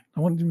going on here?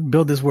 I want to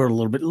build this world a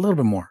little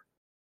bit more.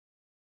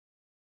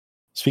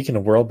 Speaking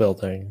of world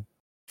building,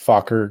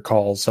 Fokker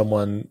calls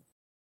someone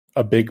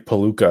a big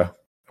palooka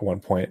at one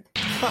point.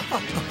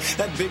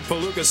 That big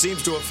palooka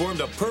seems to have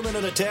formed a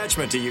permanent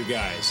attachment to you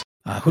guys.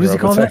 Who does he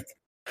call that?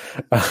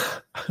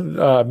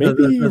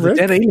 Maybe the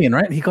dead alien,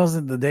 right? He calls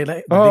it the dead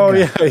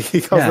alien. Yeah,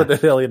 he calls the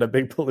dead alien a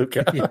big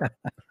palooka. Yeah.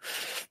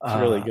 It's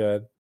really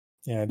good.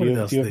 Yeah, do you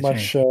have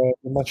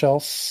much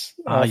else?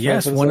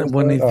 Yes, one of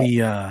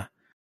the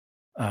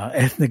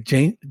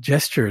ethnic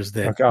gestures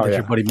that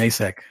your buddy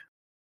Masek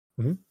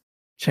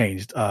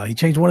changed. He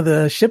changed one of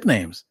the ship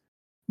names,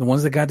 the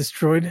ones that got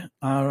destroyed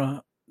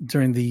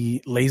during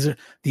the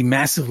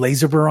massive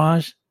laser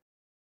barrage.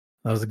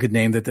 That was a good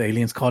name that the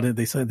aliens called it.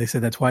 They said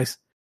that twice.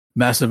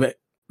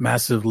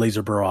 Massive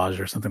laser barrage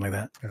or something like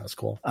that. Yeah, that's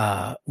cool.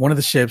 One of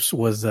the ships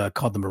was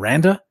called the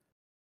Miranda.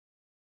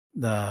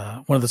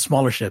 One of the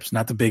smaller ships,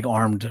 not the big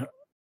armed.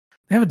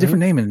 They have a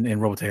different name in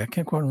Robotech. I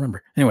can't quite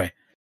remember. Anyway,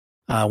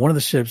 one of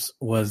the ships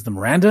was the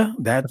Miranda.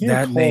 That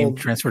name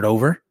transferred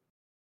over.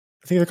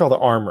 I think they're called the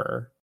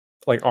Armor,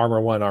 like Armor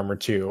 1, Armor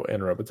 2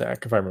 in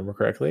Robotech, if I remember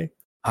correctly.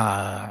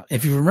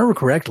 If you remember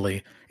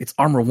correctly, it's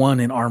Armor 1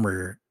 and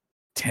Armor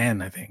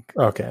 10, I think.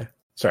 Okay.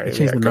 Sorry.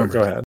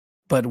 Go ahead.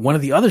 But one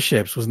of the other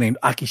ships was named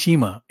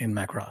Akishima in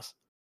Macross.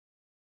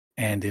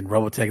 And in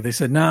Robotech, they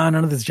said, none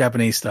of this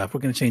Japanese stuff.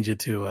 We're going to change it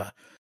to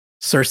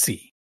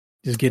Cersei.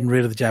 Just getting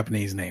rid of the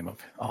Japanese name of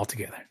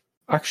altogether.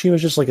 Akishima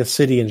is just like a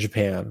city in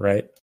Japan,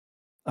 right?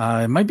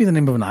 It might be the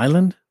name of an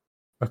island.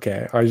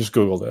 Okay. I just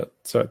Googled it.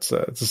 So it's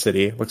a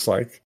city, it looks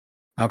like.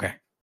 Okay.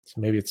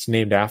 So maybe it's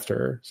named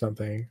after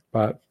something.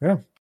 But yeah.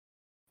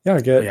 Yeah,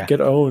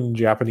 get own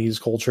Japanese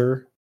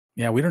culture.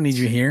 Yeah, we don't need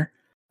you here.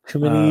 Too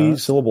many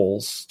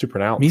syllables to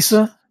pronounce.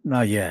 Misa?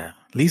 No, yeah.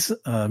 Lisa?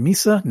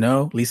 Misa?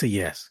 No. Lisa?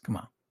 Yes. Come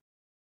on.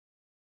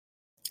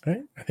 All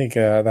right. I think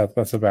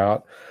that's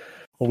about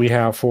what we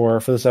have for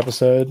this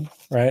episode,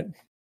 right?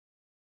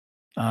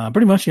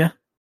 Pretty much, yeah.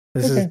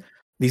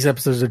 These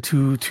episodes are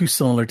too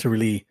similar to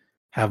really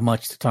have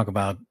much to talk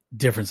about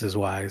differences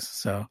wise.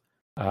 So,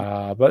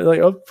 but like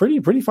a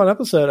pretty fun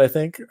episode, I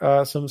think.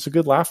 Some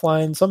good laugh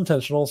lines, some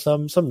intentional,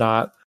 some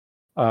not.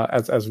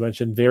 As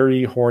mentioned,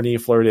 very horny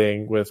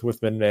flirting with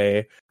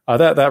Minmay.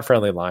 That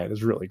friendly line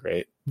is really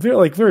great.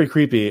 Very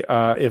creepy.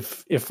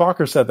 If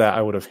Fokker said that,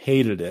 I would have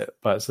hated it.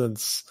 But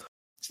since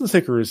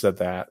Hikaru said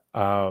that,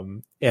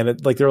 and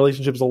it, like, the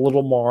relationship is a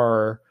little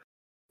more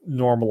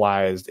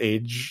normalized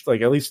age,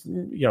 like, at least,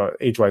 you know,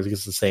 age wise,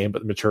 it's the same,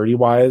 but maturity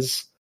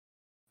wise,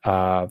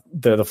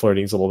 the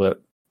flirting is a little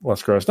bit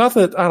less gross. Not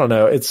that, I don't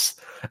know.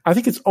 I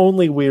think it's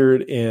only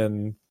weird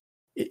in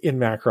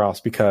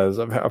Macross because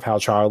of how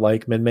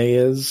childlike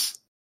Minmay is.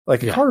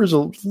 Like, Hikaru's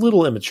a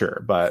little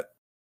immature, but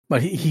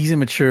he's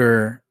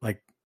immature,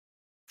 like,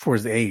 for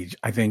his age.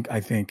 I think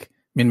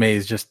Minmay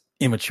is just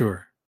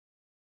immature.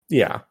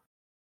 Yeah.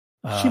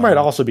 She might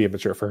also be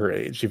immature for her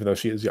age, even though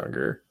she is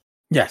younger.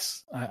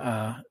 Yes,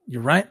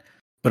 you're right.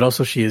 But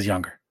also, she is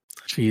younger.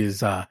 She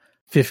is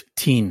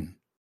 15.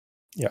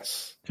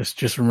 Yes.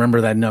 Just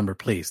remember that number,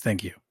 please.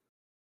 Thank you.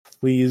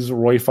 Please,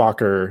 Roy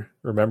Fokker,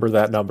 remember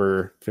that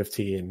number,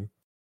 15.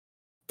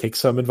 Take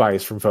some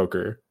advice from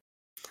Fokker.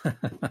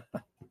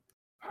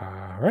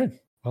 All right.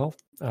 Well,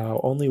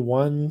 only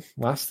one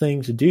last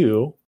thing to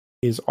do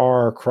is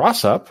our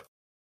cross-up.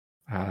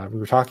 We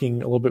were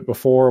talking a little bit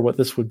before what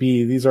this would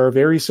be. These are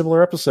very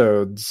similar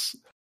episodes,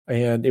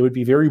 and it would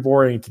be very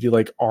boring to do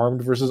like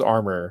armed versus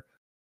armor.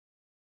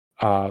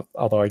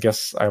 Although I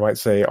guess I might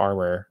say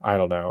armor. I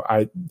don't know.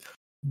 I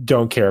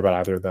don't care about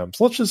either of them.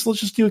 So let's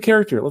just do a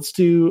character. Let's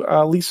do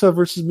Lisa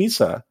versus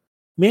Misa.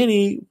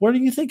 Manny, what are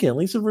you thinking?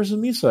 Lisa versus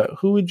Misa.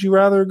 Who would you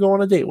rather go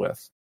on a date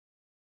with?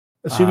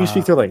 Assume you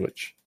speak their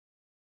language.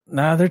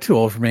 Nah, they're too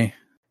old for me.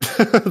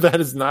 That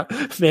is not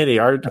Manny.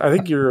 I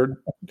think you're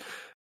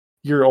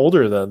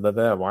older than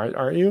them,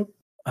 aren't you?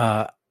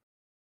 God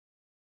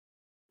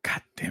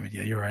damn it!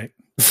 Yeah, you're right.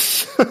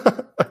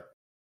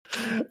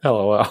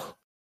 LOL.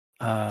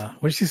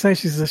 What did she say?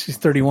 She says she's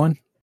 31.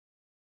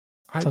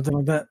 Something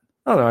like that.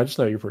 I don't know. I just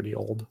know you're pretty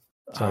old.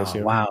 So I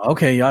assume. Wow.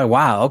 Okay. Yeah.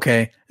 Wow.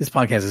 Okay. This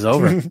podcast is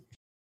over.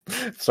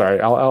 Sorry.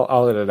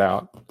 I'll edit it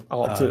out.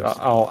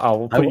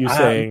 I'll put you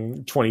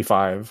saying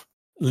 25.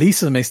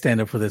 Lisa may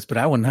stand up for this, but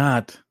I will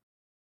not.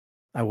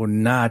 I will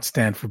not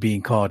stand for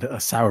being called a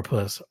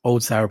sourpuss,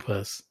 old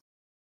sourpuss.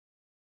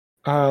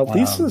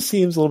 Lisa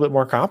seems a little bit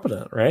more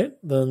competent, right?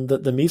 Than the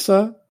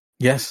Misa.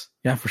 Yes,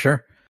 yeah, for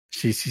sure.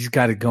 She's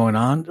got it going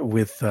on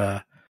with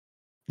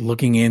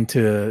looking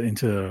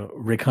into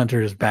Rick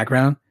Hunter's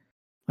background.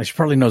 Like, she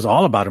probably knows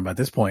all about him at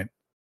this point,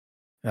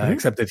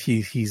 except that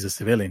he's a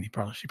civilian.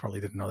 She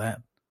probably didn't know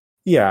that.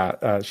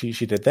 Yeah, she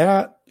did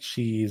that.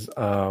 She's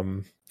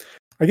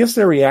I guess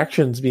their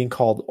reactions being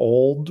called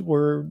old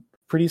were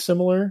pretty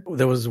similar.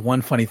 There was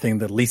one funny thing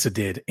that Lisa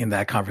did in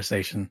that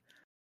conversation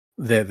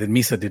that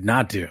Misa did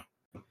not do,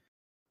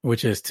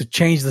 which is to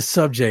change the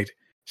subject.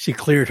 She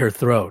cleared her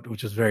throat,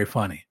 which was very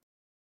funny.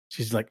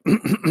 She's like,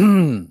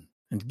 and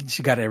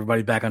she got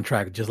everybody back on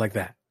track just like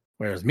that.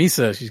 Whereas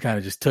Misa, she kind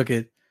of just took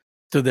it,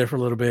 stood there for a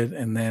little bit,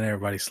 and then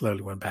everybody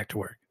slowly went back to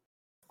work.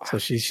 So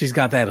she's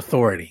got that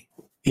authority.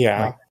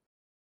 Yeah.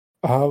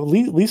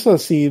 Lisa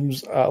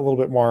seems a little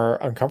bit more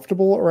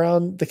uncomfortable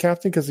around the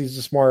captain because he's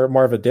just more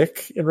of a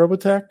dick in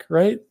Robotech,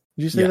 right?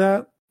 Did you say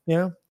that?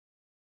 Yeah.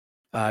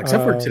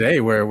 Except for today,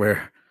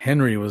 where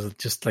Henry was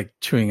just like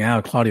chewing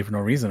out Claudia for no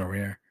reason over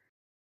here.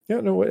 Yeah,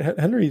 no,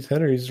 Henry's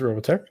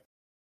Robotech.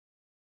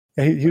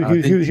 Yeah, he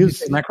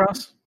was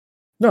Macross?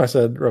 No, I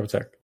said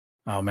Robotech.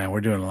 Oh man,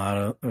 we're doing a lot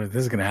of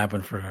this is going to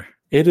happen for.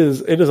 It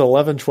is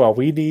 11:12.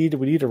 We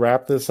need to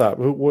wrap this up.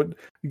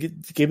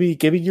 Give me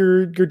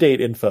your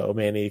date info,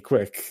 Manny,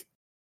 quick.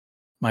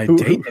 My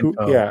date info.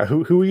 Yeah,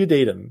 who are you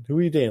dating? Who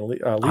are you dating?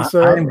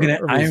 Lisa.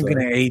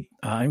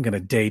 I'm gonna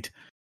date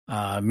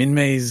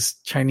Minmay's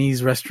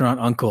Chinese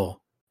restaurant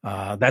uncle.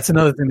 That's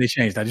another thing they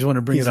changed. I just want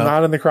to bring it up. He's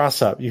not in the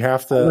cross up. You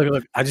have to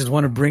look. I just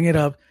want to bring it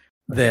up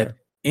that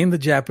in the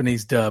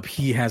Japanese dub,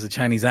 he has a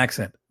Chinese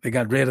accent. They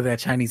got rid of that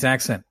Chinese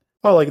accent.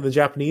 Oh, like in the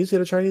Japanese, he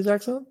had a Chinese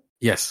accent?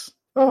 Yes.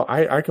 Oh,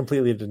 I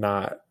completely did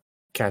not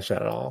catch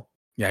that at all.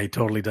 Yeah, he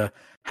totally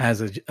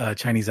has a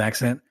Chinese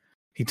accent.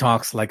 He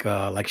talks like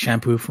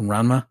Shampoo from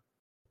Ranma,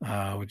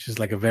 which is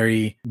like a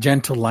very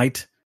gentle,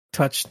 light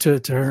touch to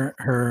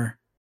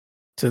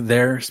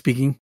their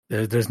speaking.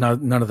 There's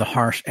none of the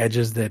harsh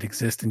edges that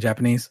exist in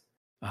Japanese,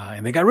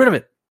 and they got rid of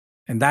it.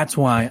 And that's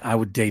why I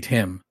would date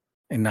him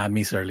and not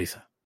Misa or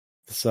Lisa.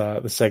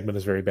 This segment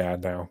is very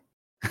bad now.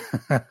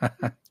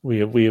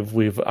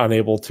 We've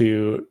unable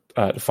to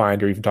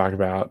find or even talk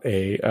about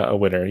a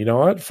winner. You know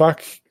what?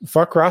 Fuck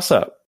cross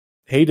up.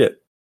 Hate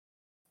it.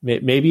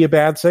 Maybe a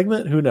bad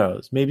segment. Who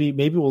knows? Maybe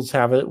we'll just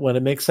have it when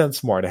it makes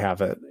sense more to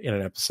have it in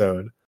an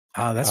episode.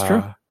 That's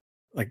true.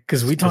 Like,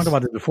 because we talked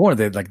about it before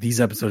that like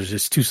these episodes are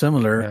just too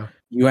similar. Yeah.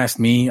 You asked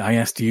me, I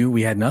asked you,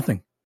 we had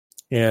nothing.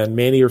 And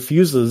Manny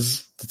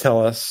refuses to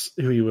tell us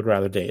who you would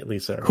rather date,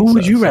 Lisa. Or Who Lisa,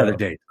 would you rather so-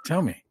 date?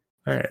 Tell me.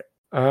 All right.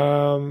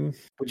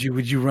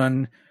 Would you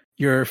run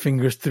your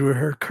fingers through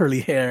her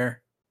curly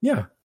hair?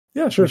 Yeah,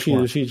 sure. Which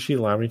one? She'd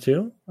allow me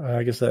to.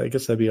 I guess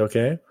that'd be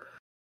okay.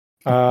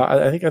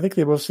 I think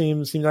they both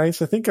seem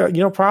nice. I think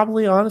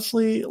probably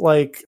honestly,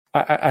 like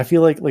I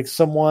feel like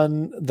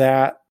someone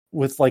that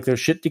with like their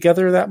shit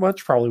together that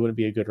much probably wouldn't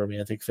be a good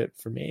romantic fit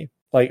for me.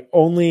 Like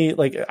only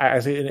like I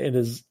say it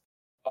is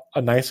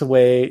a nice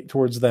way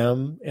towards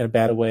them and a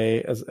bad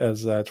way as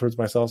towards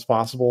myself as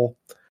possible.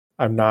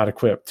 I'm not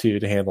equipped to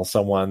handle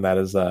someone that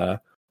is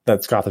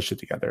that's got their shit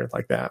together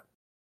like that.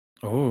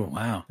 Oh,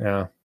 wow.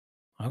 Yeah.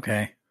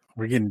 Okay.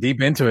 We're getting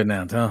deep into it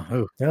now.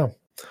 Oh. Yeah.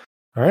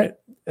 All right.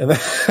 And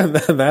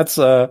then that's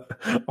our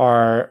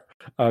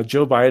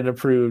Joe Biden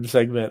approved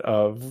segment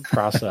of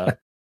Cross Up.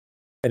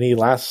 Any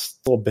last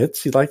little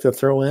bits you'd like to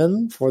throw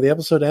in before the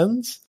episode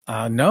ends?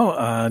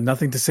 No,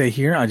 nothing to say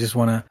here. I just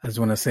want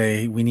to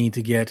say we need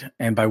to get,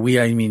 and by we,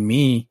 I mean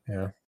me.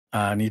 Yeah.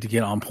 Need to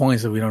get on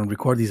point so we don't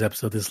record these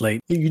episodes this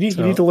late. You need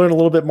to learn a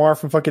little bit more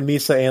from fucking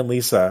Misa and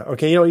Lisa.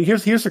 Okay,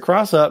 here's the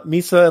cross up: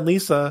 Misa and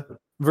Lisa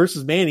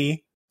versus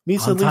Manny.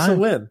 Misa and Lisa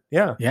win.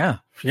 Yeah.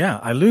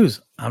 I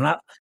lose. I'm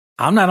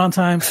not on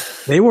time.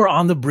 They were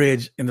on the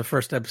bridge in the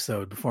first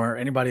episode before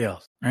anybody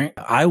else. Right?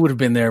 I would have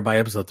been there by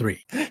episode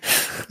 3.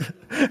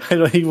 I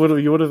know you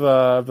would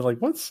have been like,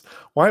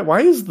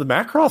 why is the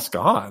Macross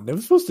gone? It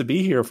was supposed to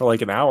be here for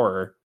like an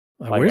hour.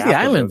 Where's the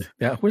island?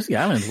 Yeah, where's the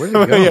island? Where did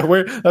it go?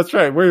 Yeah, that's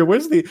right.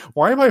 Where's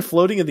why am I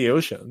floating in the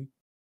ocean?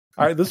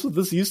 All right, this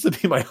used to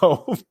be my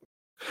home.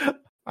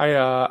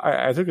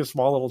 I took a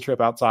small little trip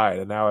outside,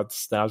 and now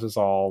it's just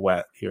all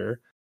wet here.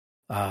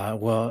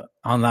 Well,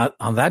 on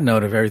that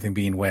note of everything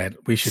being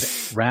wet, we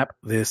should wrap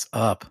this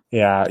up.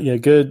 Yeah,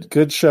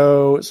 good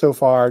show so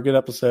far. Good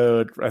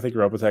episode. I think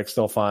Robotech's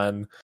still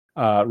fun.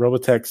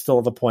 Robotech's still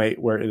at the point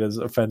where it has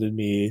offended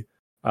me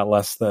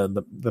less than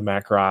the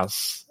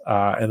Macross.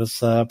 And this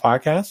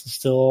podcast is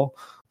still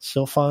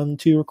fun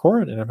to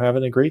record, and I'm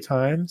having a great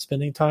time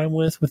spending time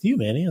with you,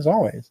 Manny, as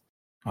always.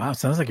 Wow,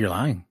 sounds like you're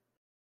lying.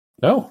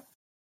 No.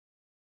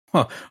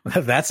 Well,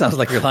 that sounds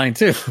like you're lying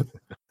too.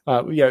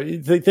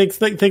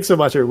 Thanks so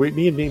much.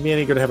 Me and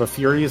Manny are going to have a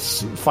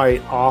furious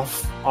fight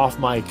off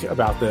mic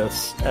about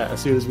this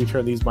as soon as we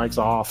turn these mics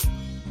off.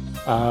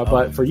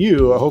 But for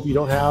you, I hope you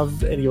don't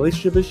have any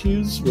relationship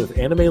issues with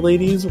anime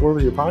ladies or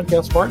with your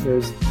podcast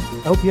partners.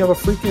 I hope you have a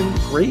freaking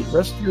great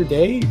rest of your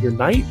day, your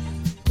night,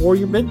 or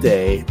your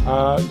midday.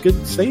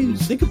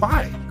 Say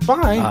goodbye.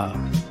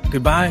 Goodbye.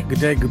 Goodbye,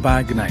 good day,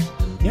 goodbye, good night.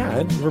 Yeah,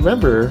 and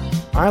remember,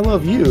 I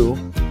love you.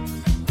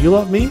 You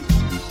love me?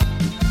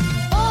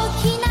 大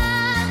きな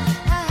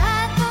ハ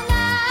ートが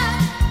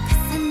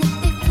重ね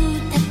て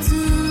2つ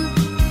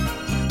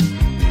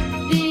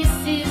This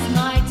is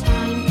my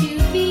time to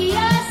be a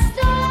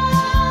star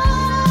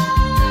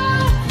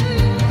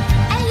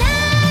I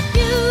love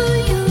you,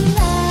 you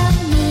love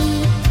me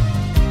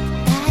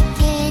だ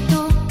け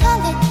ど彼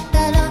った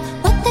ら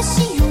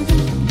私より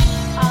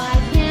I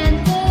can't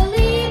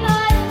believe I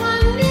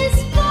won this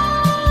war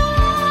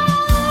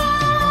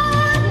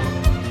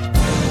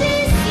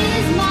This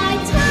is my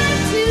time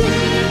to be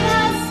a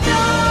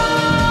star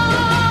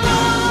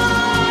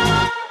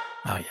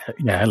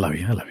Yeah, I love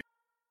you.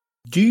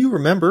 Do you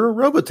remember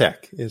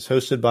Robotech is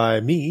hosted by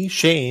me,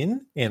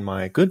 Shane, and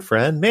my good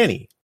friend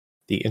Manny.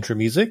 The intro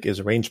music is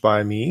arranged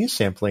by me,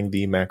 sampling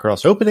the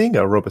Macross opening,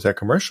 a Robotech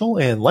commercial,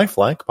 and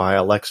Lifelike by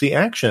Alexi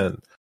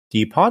Action.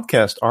 The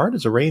podcast art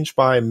is arranged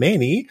by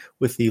Manny,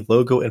 with the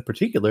logo in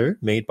particular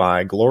made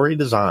by Glory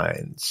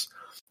Designs.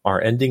 Our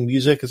ending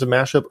music is a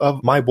mashup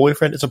of My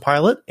Boyfriend is a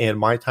Pilot and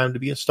My Time to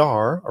Be a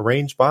Star,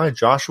 arranged by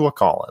Joshua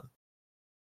Collin.